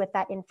provide us with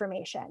that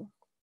information.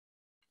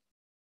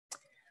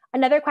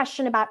 Another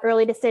question about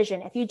early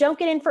decision. If you don't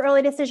get in for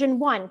early decision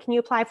 1, can you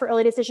apply for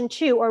early decision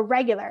 2 or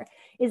regular?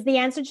 Is the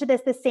answer to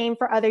this the same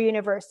for other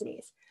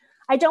universities?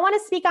 I don't want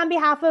to speak on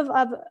behalf of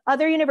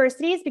other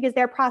universities because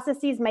their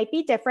processes might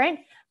be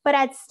different, but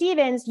at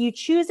Stevens, you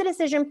choose a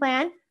decision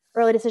plan,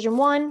 early decision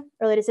 1,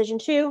 early decision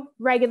 2,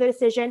 regular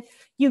decision.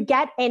 You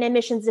get an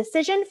admissions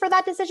decision for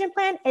that decision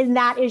plan, and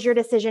that is your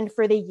decision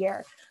for the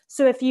year.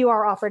 So if you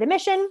are offered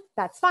admission,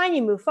 that's fine,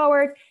 you move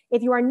forward.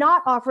 If you are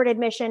not offered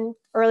admission,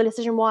 early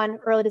decision 1,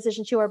 early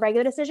decision 2, or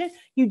regular decision,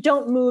 you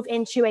don't move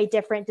into a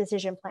different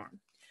decision plan.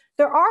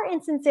 There are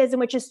instances in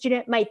which a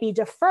student might be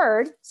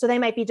deferred. So they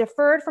might be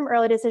deferred from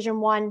early decision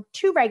 1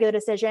 to regular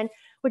decision,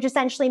 which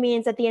essentially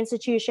means that the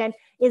institution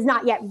is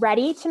not yet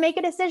ready to make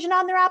a decision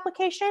on their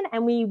application,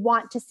 and we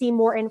want to see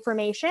more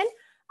information.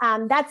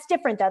 That's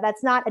different though.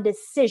 That's not a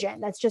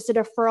decision. That's just a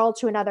deferral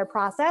to another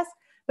process.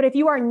 But if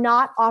you are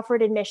not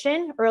offered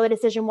admission, early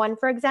decision 1,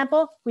 for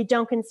example, we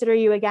don't consider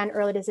you again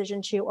early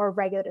decision 2 or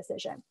regular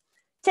decision.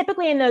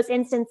 Typically in those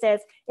instances,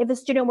 if a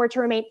student were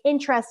to remain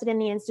interested in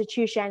the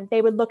institution,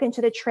 they would look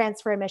into the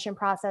transfer admission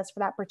process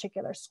for that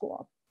particular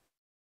school.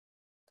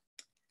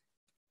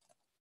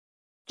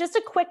 Just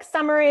a quick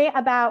summary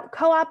about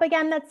co-op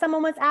again that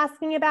someone was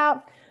asking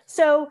about.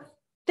 So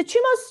the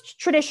two most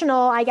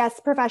traditional, I guess,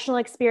 professional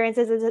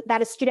experiences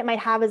that a student might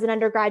have as an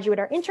undergraduate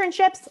are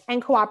internships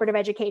and cooperative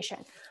education.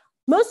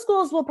 Most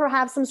schools will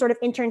have some sort of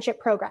internship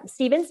program.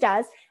 Stevens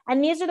does,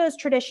 and these are those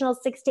traditional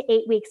 6 to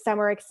 8 week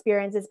summer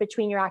experiences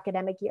between your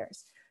academic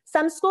years.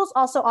 Some schools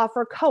also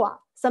offer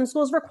co-op. Some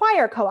schools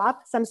require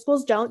co-op, some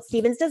schools don't.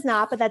 Stevens does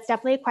not, but that's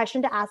definitely a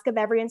question to ask of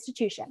every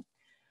institution.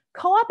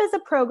 Co-op is a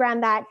program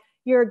that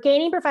you're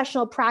gaining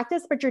professional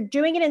practice, but you're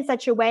doing it in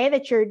such a way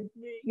that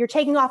you're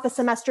taking off a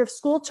semester of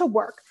school to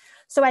work.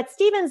 So at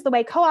Stevens, the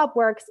way co-op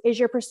works is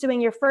you're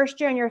pursuing your first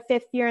year and your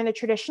 5th year in the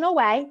traditional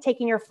way,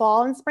 taking your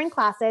fall and spring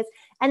classes,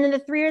 and then the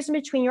 3 years in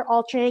between, you're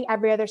alternating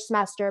every other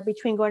semester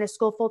between going to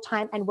school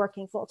full-time and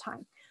working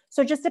full-time.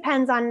 So it just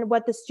depends on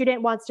what the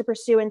student wants to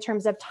pursue in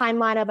terms of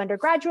timeline of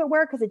undergraduate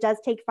work, because it does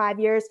take 5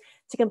 years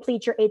to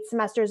complete your 8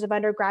 semesters of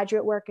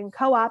undergraduate work in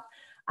co-op.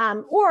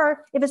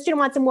 Or if a student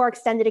wants a more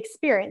extended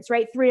experience,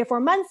 right? 3 to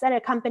 4 months at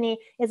a company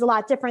is a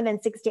lot different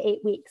than 6 to 8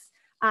 weeks.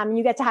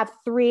 You get to have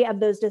 3 of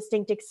those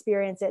distinct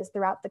experiences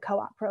throughout the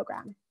co-op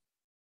program.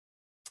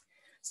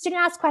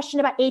 Student asked a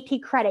question about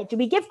AP credit. Do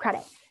we give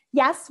credit?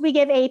 Yes, we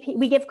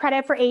give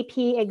credit for AP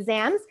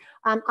exams,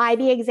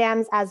 IB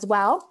exams as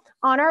well.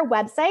 On our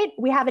website,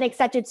 we have an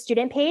accepted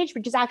student page,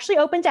 which is actually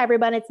open to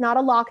everyone. It's not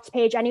a locked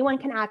page. Anyone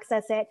can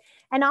access it.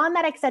 And on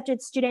that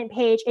accepted student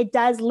page, it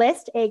does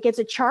list, it gives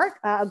a chart,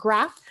 a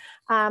graph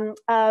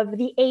of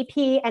the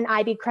AP and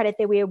IB credit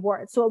that we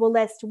award. So it will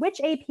list which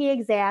AP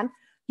exam.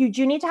 You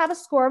do need to have a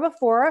score of a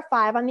 4 or a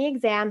 5 on the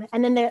exam,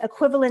 and then the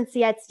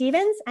equivalency at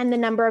Stevens and the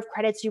number of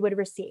credits you would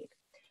receive.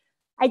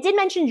 I did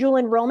mention dual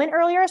enrollment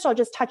earlier, so I'll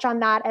just touch on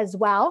that as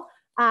well.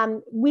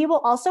 We will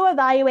also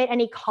evaluate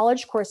any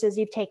college courses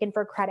you've taken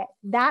for credit.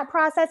 That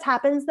process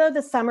happens though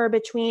the summer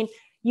between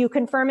you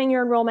confirming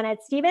your enrollment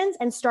at Stevens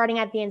and starting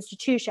at the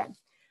institution.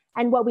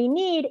 And what we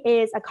need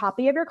is a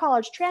copy of your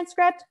college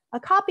transcript, a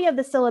copy of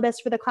the syllabus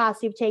for the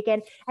class you've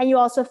taken, and you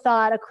also fill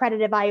out a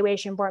credit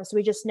evaluation form so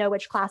we just know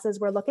which classes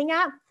we're looking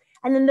at.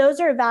 And then those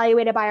are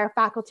evaluated by our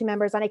faculty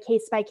members on a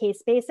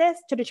case-by-case basis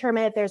to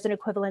determine if there's an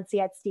equivalency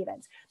at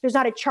Stevens. There's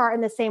not a chart in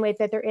the same way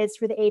that there is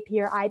for the AP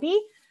or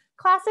IB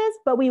classes,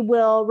 but we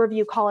will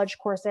review college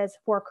courses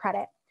for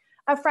credit.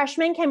 A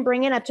freshman can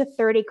bring in up to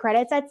 30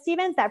 credits at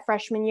Stevens that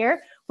freshman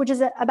year, which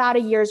is about a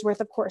year's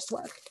worth of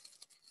coursework.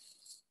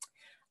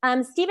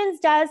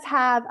 Stevens does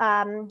have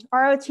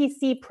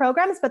ROTC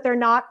programs, but they're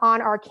not on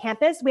our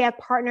campus. We have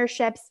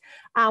partnerships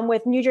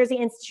with New Jersey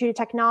Institute of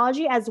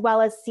Technology as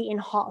well as Seton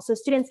Hall. So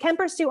students can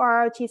pursue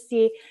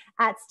ROTC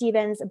at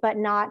Stevens, but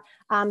not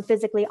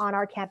physically on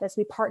our campus.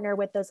 We partner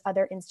with those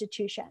other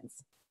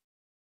institutions.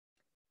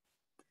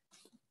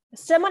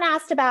 Someone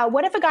asked about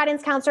what if a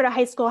guidance counselor at a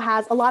high school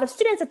has a lot of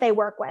students that they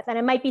work with, and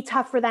it might be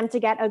tough for them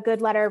to get a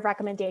good letter of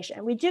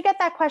recommendation. We do get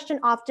that question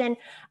often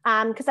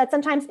because that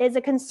sometimes is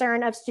a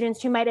concern of students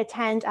who might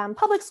attend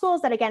public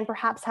schools that, again,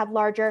 perhaps have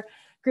larger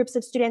groups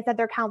of students that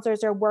their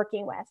counselors are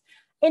working with.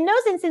 In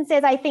those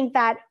instances, I think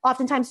that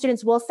oftentimes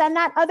students will send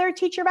that other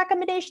teacher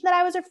recommendation that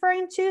I was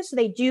referring to. So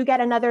they do get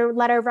another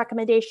letter of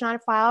recommendation on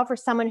file for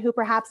someone who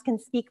perhaps can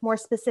speak more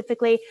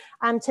specifically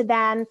to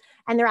them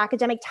and their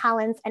academic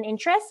talents and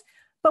interests.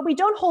 But we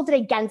don't hold it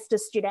against a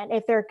student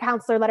if their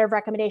counselor letter of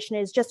recommendation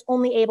is just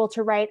only able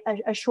to write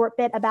a short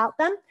bit about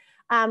them.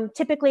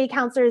 Typically,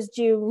 counselors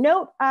do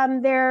note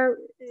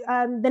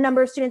the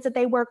number of students that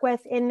they work with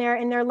in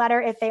their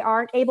letter if they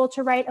aren't able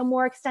to write a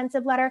more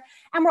extensive letter.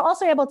 And we're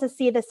also able to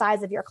see the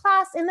size of your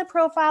class in the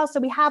profile. So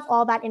we have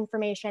all that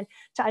information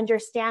to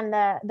understand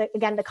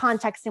again, the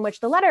context in which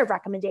the letter of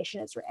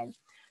recommendation is written.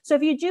 So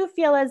if you do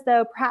feel as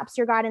though perhaps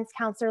your guidance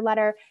counselor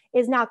letter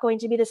is not going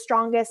to be the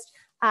strongest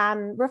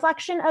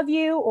reflection of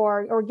you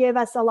or give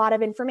us a lot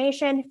of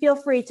information, feel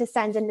free to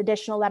send an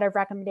additional letter of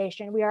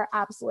recommendation. We are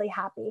absolutely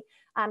happy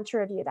to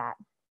review that.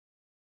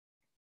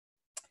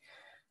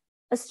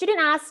 A student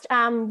asked,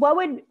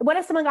 what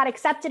if someone got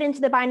accepted into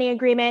the binding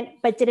agreement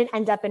but didn't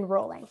end up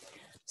enrolling?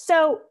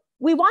 So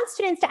we want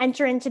students to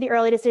enter into the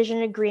early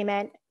decision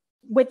agreement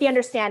with the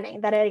understanding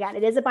that, again,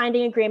 it is a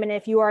binding agreement.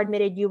 And if you are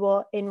admitted, you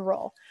will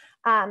enroll.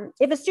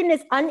 If a student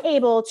is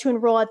unable to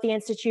enroll at the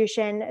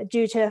institution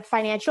due to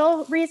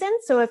financial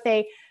reasons, so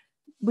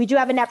we do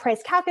have a net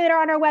price calculator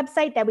on our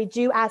website that we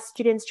do ask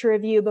students to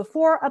review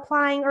before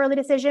applying early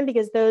decision,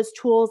 because those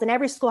tools, and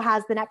every school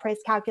has the net price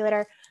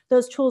calculator,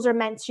 those tools are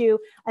meant to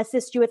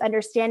assist you with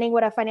understanding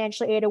what a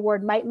financial aid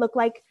award might look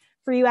like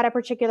for you at a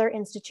particular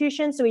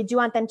institution. So we do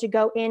want them to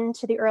go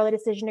into the early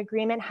decision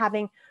agreement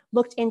having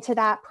looked into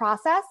that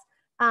process.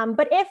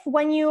 But if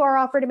when you are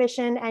offered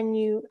admission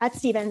and at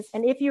Stevens,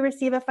 and if you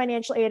receive a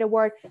financial aid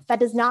award that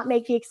does not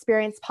make the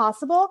experience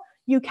possible,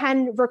 you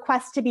can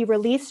request to be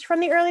released from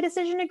the early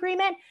decision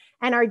agreement,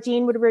 and our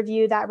dean would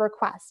review that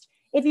request.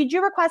 If you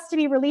do request to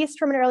be released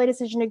from an early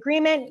decision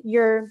agreement,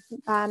 your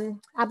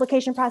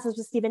application process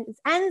with Stevens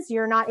ends,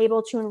 you're not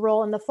able to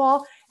enroll in the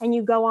fall, and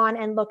you go on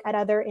and look at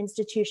other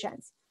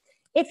institutions.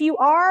 If you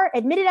are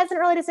admitted as an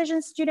early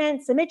decision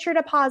student, submit your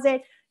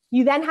deposit,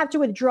 you then have to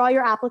withdraw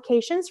your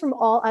applications from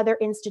all other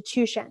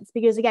institutions,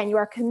 because again, you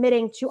are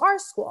committing to our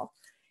school.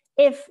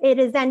 If it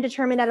is then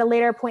determined at a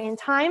later point in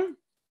time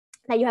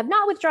that you have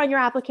not withdrawn your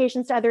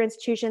applications to other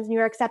institutions and you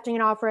are accepting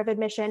an offer of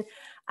admission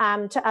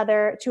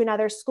to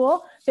another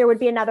school, there would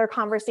be another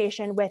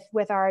conversation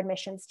with our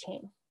admissions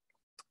team.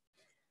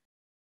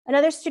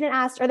 Another student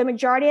asked, are the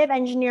majority of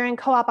engineering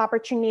co-op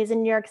opportunities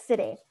in New York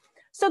City?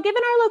 So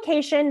given our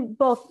location,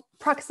 both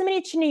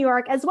proximity to New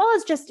York, as well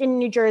as just in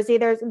New Jersey,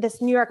 there's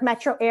this New York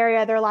metro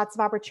area, there are lots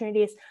of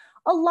opportunities.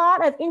 A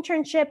lot of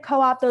internship,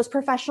 co-op, those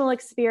professional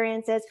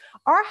experiences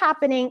are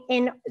happening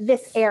in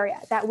this area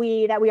that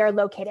we are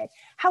located.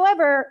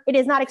 However, it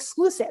is not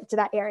exclusive to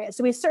that area.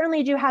 So we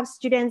certainly do have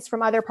students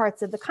from other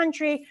parts of the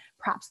country,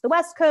 perhaps the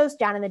West Coast,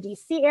 down in the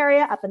DC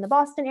area, up in the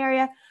Boston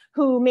area,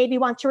 who maybe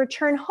want to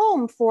return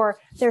home for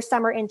their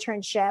summer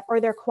internship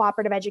or their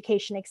cooperative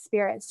education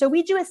experience. So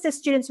we do assist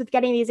students with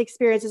getting these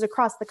experiences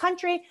across the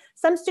country.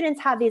 Some students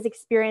have these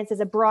experiences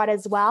abroad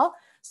as well.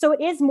 So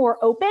it is more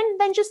open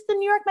than just the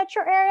New York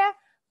metro area,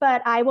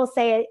 but I will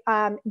say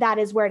that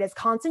is where it is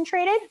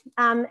concentrated.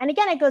 And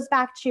again, it goes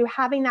back to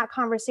having that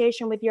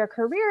conversation with your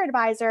career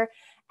advisor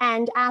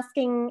and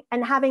asking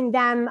and having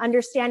them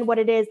understand what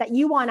it is that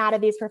you want out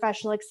of these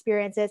professional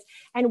experiences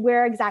and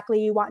where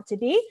exactly you want to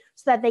be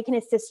so that they can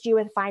assist you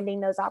with finding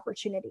those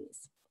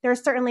opportunities. There are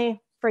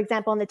certainly, for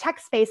example, in the tech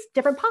space,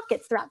 different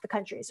pockets throughout the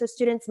country. So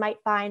students might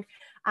find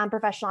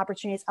professional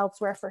opportunities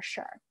elsewhere for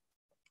sure.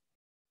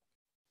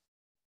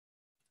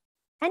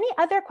 Any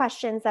other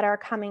questions that are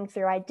coming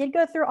through? I did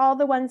go through all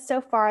the ones so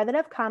far that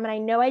have come, and I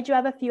know I do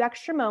have a few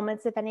extra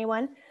moments if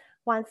anyone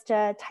wants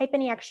to type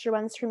any extra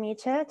ones for me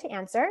to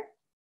answer.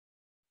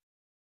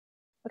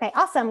 Okay,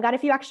 awesome, got a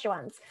few extra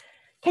ones.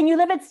 Can you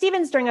live at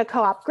Stevens during a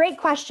co-op? Great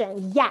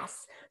question,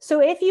 yes. So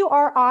if you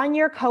are on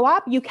your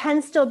co-op, you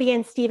can still be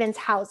in Stevens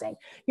housing.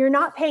 You're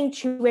not paying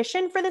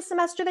tuition for the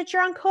semester that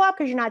you're on co-op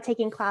because you're not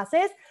taking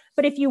classes,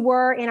 but if you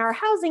were in our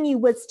housing, you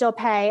would still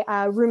pay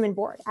room and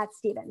board at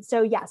Stevens.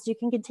 So yes, you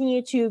can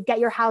continue to get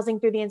your housing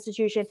through the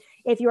institution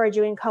if you are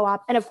doing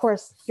co-op. And of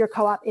course, your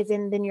co-op is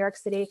in the New York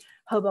City,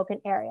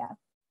 Hoboken area.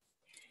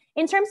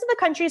 In terms of the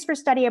countries for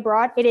study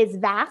abroad, it is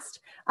vast.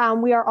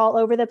 We are all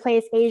over the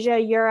place, Asia,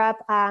 Europe.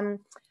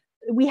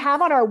 We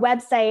have on our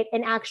website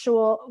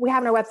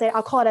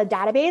I'll call it a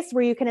database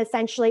where you can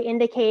essentially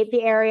indicate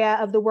the area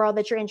of the world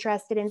that you're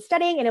interested in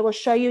studying, and it will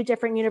show you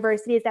different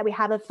universities that we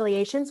have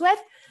affiliations with.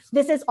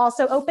 This is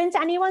also open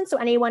to anyone, so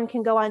anyone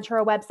can go onto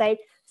our website,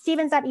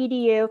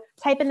 stevens.edu,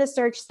 type in the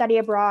search study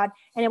abroad,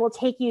 and it will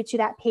take you to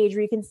that page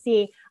where you can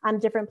see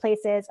different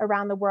places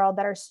around the world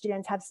that our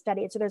students have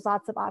studied. So there's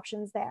lots of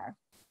options there.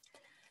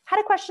 Had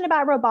a question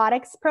about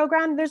robotics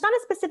program. There's not a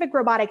specific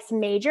robotics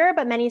major,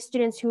 but many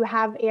students who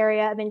have an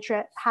area of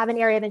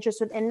interest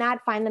within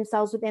that find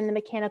themselves within the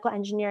mechanical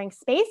engineering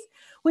space.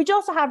 We do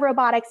also have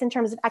robotics in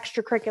terms of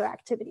extracurricular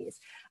activities.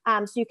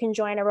 So you can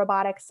join a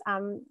robotics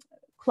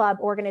club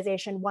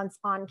organization once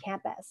on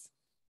campus.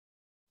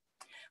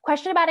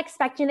 Question about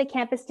expecting the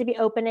campus to be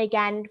open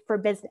again for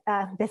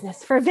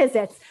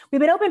visits.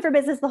 We've been open for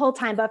business the whole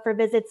time, but for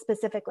visits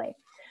specifically.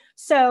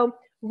 So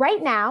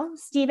right now,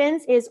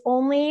 Stevens is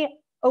only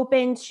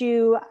open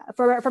to,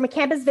 from a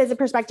campus visit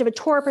perspective, a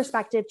tour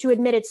perspective, to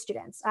admitted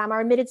students.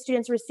 Our admitted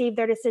students receive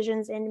their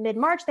decisions in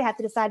mid-March. They have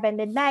to decide by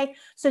mid-May.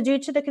 So due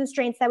to the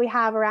constraints that we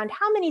have around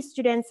how many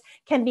students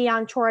can be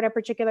on tour at a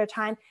particular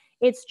time,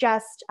 it's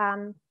just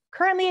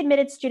currently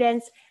admitted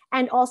students,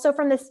 and also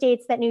from the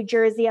states that New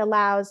Jersey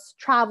allows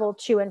travel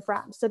to and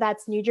from. So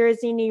that's New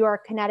Jersey, New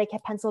York,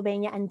 Connecticut,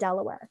 Pennsylvania, and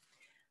Delaware.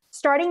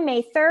 Starting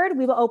May 3rd,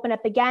 we will open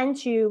up again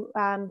to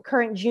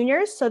current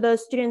juniors, so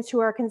those students who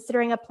are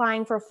considering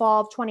applying for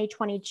fall of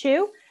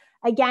 2022,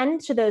 again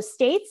to those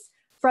states,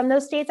 from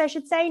those states I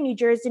should say, New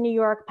Jersey, New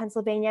York,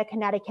 Pennsylvania,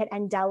 Connecticut,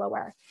 and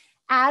Delaware.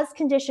 As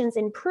conditions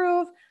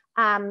improve,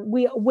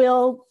 we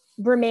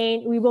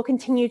will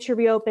continue to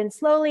reopen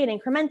slowly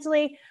and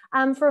incrementally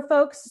for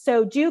folks.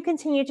 So do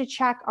continue to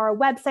check our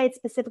website,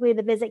 specifically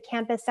the Visit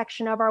Campus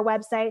section of our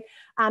website,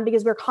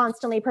 because we're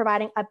constantly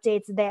providing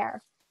updates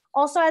there.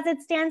 Also, as it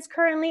stands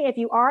currently, if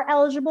you are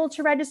eligible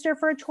to register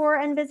for a tour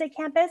and visit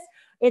campus,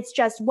 it's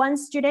just one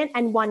student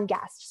and one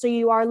guest. So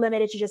you are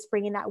limited to just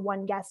bringing that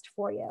one guest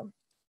for you.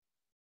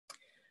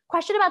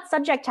 Question about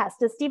subject tests.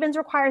 Does Stevens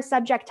require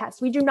subject tests?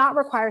 We do not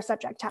require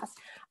subject tests.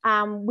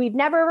 We've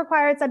never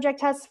required subject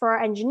tests for our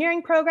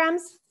engineering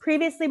programs.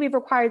 Previously, we've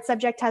required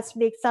subject tests for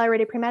the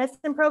accelerated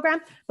pre-medicine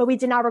program, but we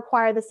did not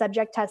require the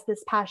subject test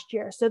this past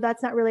year. So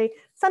that's not really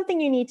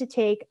something you need to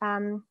take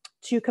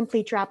to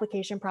complete your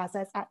application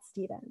process at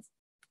Stevens.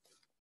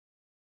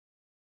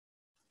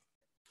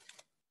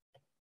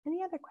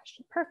 Any other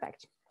question?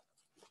 Perfect.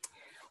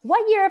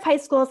 What year of high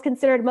school is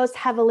considered most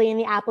heavily in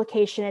the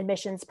application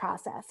admissions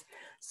process?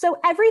 So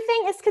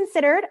everything is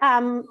considered,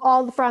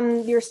 all from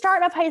your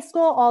start of high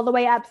school all the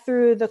way up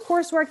through the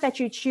coursework that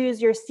you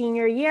choose your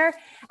senior year.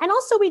 And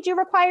also we do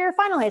require your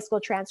final high school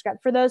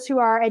transcript for those who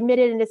are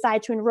admitted and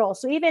decide to enroll.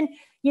 So even,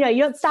 you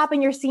don't stop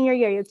in your senior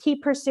year, you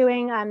keep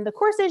pursuing the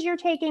courses you're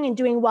taking and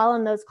doing well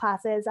in those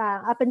classes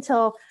up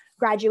until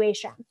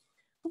graduation.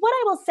 What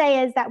I will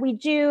say is that we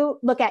do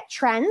look at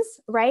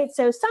trends, right?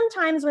 So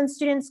sometimes when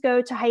students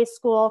go to high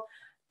school,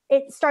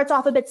 it starts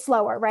off a bit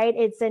slower, right?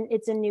 It's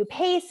a new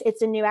pace,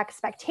 it's a new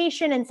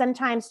expectation, and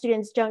sometimes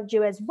students don't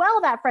do as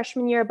well that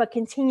freshman year, but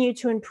continue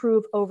to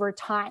improve over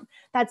time.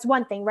 That's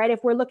one thing, right?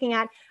 If we're looking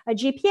at a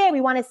GPA, we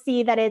want to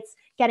see that it's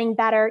getting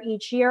better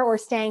each year or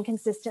staying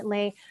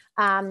consistently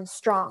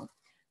strong.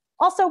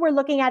 Also, we're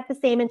looking at the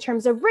same in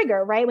terms of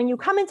rigor, right? When you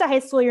come into high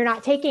school, you're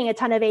not taking a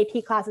ton of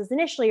AP classes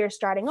initially. You're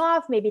starting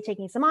off, maybe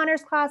taking some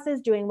honors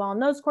classes, doing well in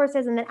those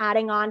courses, and then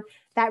adding on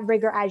that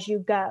rigor as you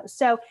go.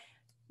 So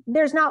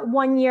there's not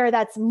one year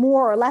that's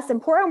more or less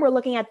important. We're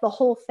looking at the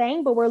whole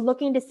thing, but we're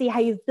looking to see how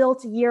you've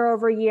built year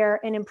over year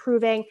and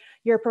improving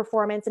your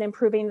performance and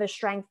improving the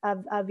strength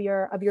of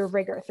your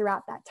rigor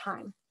throughout that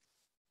time.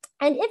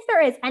 And if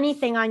there is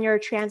anything on your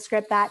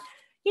transcript that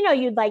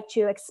you'd like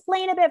to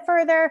explain a bit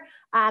further,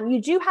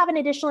 you do have an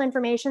additional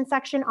information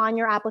section on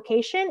your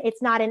application. It's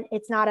not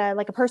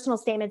like a personal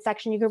statement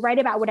section. You can write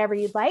about whatever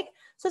you'd like.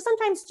 So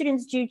sometimes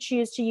students do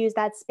choose to use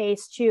that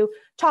space to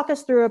talk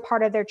us through a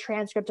part of their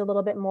transcript a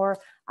little bit more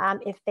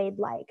if they'd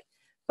like.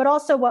 But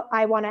also what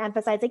I want to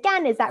emphasize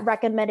again is that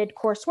recommended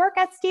coursework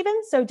at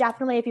Stevens. So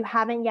definitely if you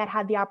haven't yet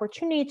had the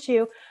opportunity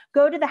to,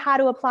 go to the How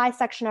to Apply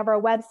section of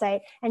our website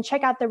and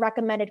check out the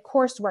recommended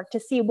coursework to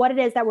see what it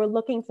is that we're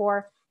looking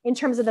for in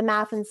terms of the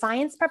math and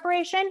science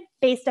preparation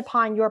based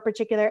upon your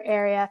particular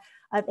area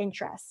of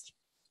interest.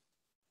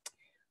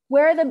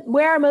 Where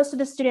are most of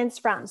the students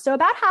from? So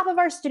about half of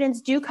our students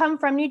do come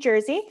from New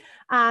Jersey,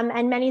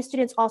 and many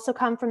students also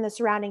come from the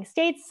surrounding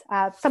states.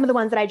 Some of the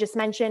ones that I just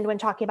mentioned when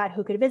talking about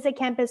who could visit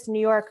campus: New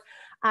York,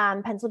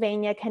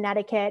 Pennsylvania,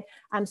 Connecticut,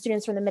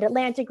 students from the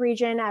Mid-Atlantic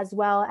region, as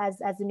well as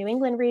the New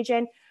England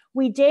region.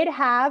 We did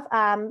have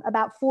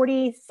about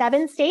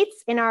 47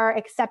 states in our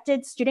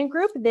accepted student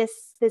group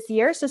this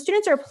year. So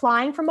students are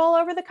applying from all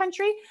over the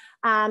country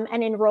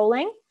and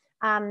enrolling.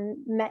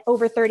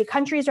 Over 30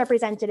 countries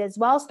represented as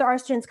well. So there are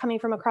students coming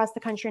from across the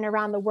country and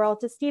around the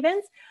world to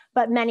Stevens,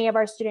 but many of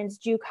our students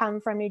do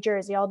come from New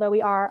Jersey, although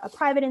we are a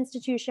private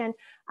institution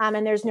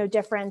and there's no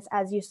difference,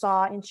 as you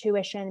saw, in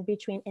tuition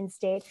between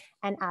in-state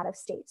and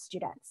out-of-state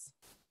students.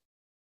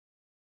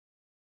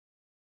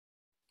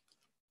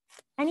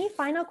 Any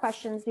final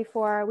questions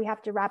before we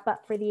have to wrap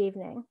up for the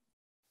evening?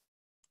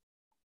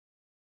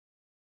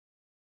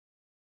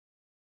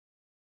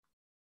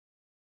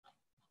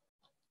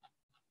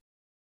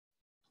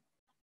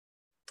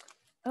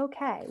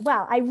 Okay,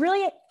 well,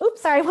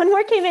 oops, sorry, one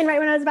more came in right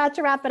when I was about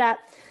to wrap it up.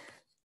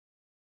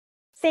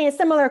 Saying a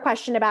similar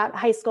question about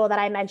high school that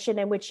I mentioned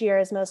and which year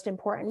is most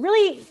important.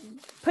 Really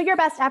put your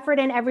best effort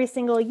in every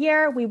single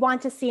year. We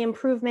want to see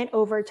improvement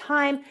over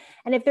time.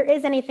 And if there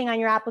is anything on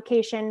your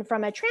application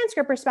from a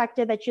transcript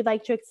perspective that you'd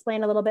like to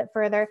explain a little bit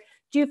further,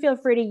 do feel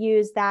free to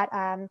use that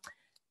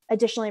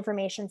additional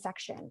information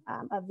section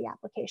of the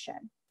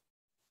application.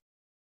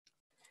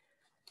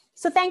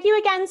 So thank you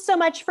again so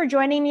much for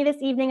joining me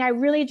this evening. I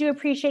really do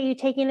appreciate you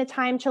taking the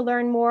time to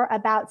learn more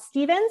about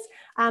Stevens.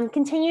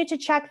 Continue to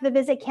check the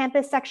Visit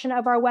Campus section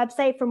of our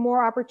website for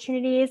more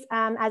opportunities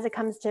as it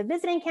comes to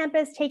visiting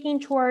campus, taking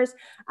tours,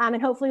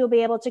 and hopefully we'll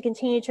be able to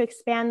continue to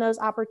expand those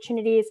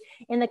opportunities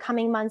in the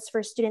coming months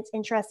for students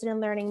interested in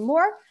learning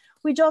more.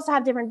 We do also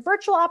have different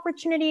virtual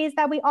opportunities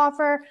that we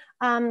offer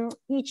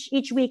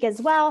each week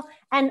as well,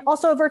 and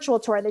also a virtual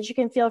tour that you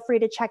can feel free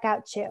to check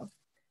out too.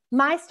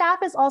 My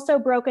staff is also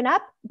broken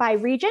up by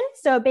region.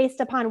 So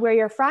based upon where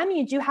you're from,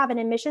 you do have an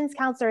admissions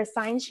counselor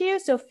assigned to you.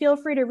 So feel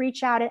free to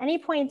reach out at any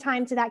point in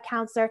time to that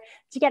counselor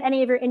to get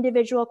any of your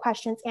individual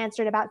questions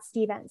answered about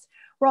Stevens.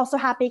 We're also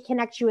happy to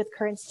connect you with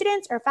current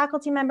students or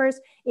faculty members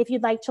if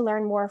you'd like to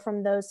learn more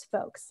from those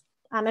folks.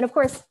 And of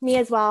course, me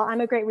as well.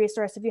 I'm a great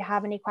resource if you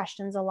have any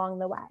questions along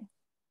the way.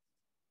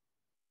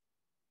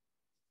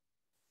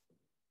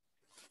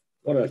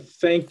 I want to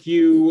thank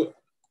you,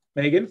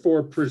 Megan,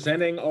 for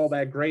presenting all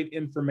that great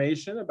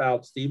information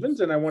about Stevens.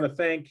 And I want to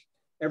thank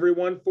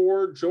everyone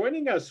for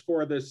joining us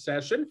for this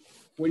session.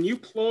 When you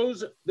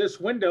close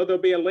this window,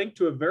 there'll be a link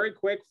to a very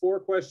quick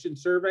 4-question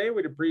survey.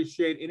 We'd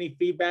appreciate any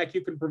feedback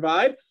you can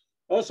provide.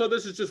 Also,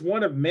 this is just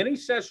one of many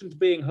sessions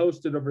being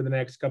hosted over the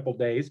next couple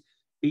days.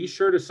 Be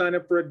sure to sign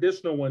up for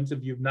additional ones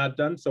if you've not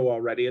done so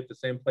already at the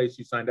same place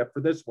you signed up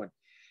for this one.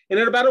 And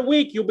in about a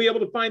week, you'll be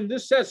able to find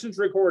this session's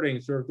recording.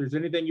 So if there's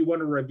anything you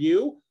want to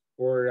review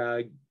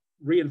or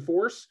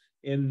reinforce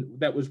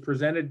that was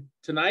presented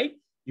tonight,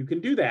 you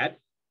can do that.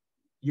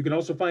 You can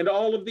also find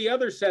all of the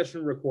other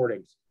session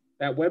recordings.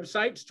 That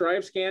website,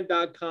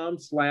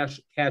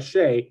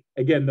 strivescan.com/CACHET.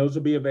 Again, those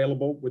will be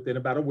available within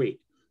about a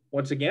week.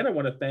 Once again, I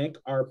want to thank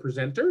our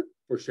presenter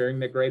for sharing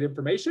that great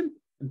information.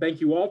 And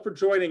thank you all for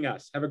joining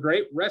us. Have a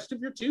great rest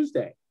of your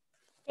Tuesday.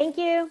 Thank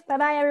you.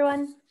 Bye-bye,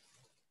 everyone.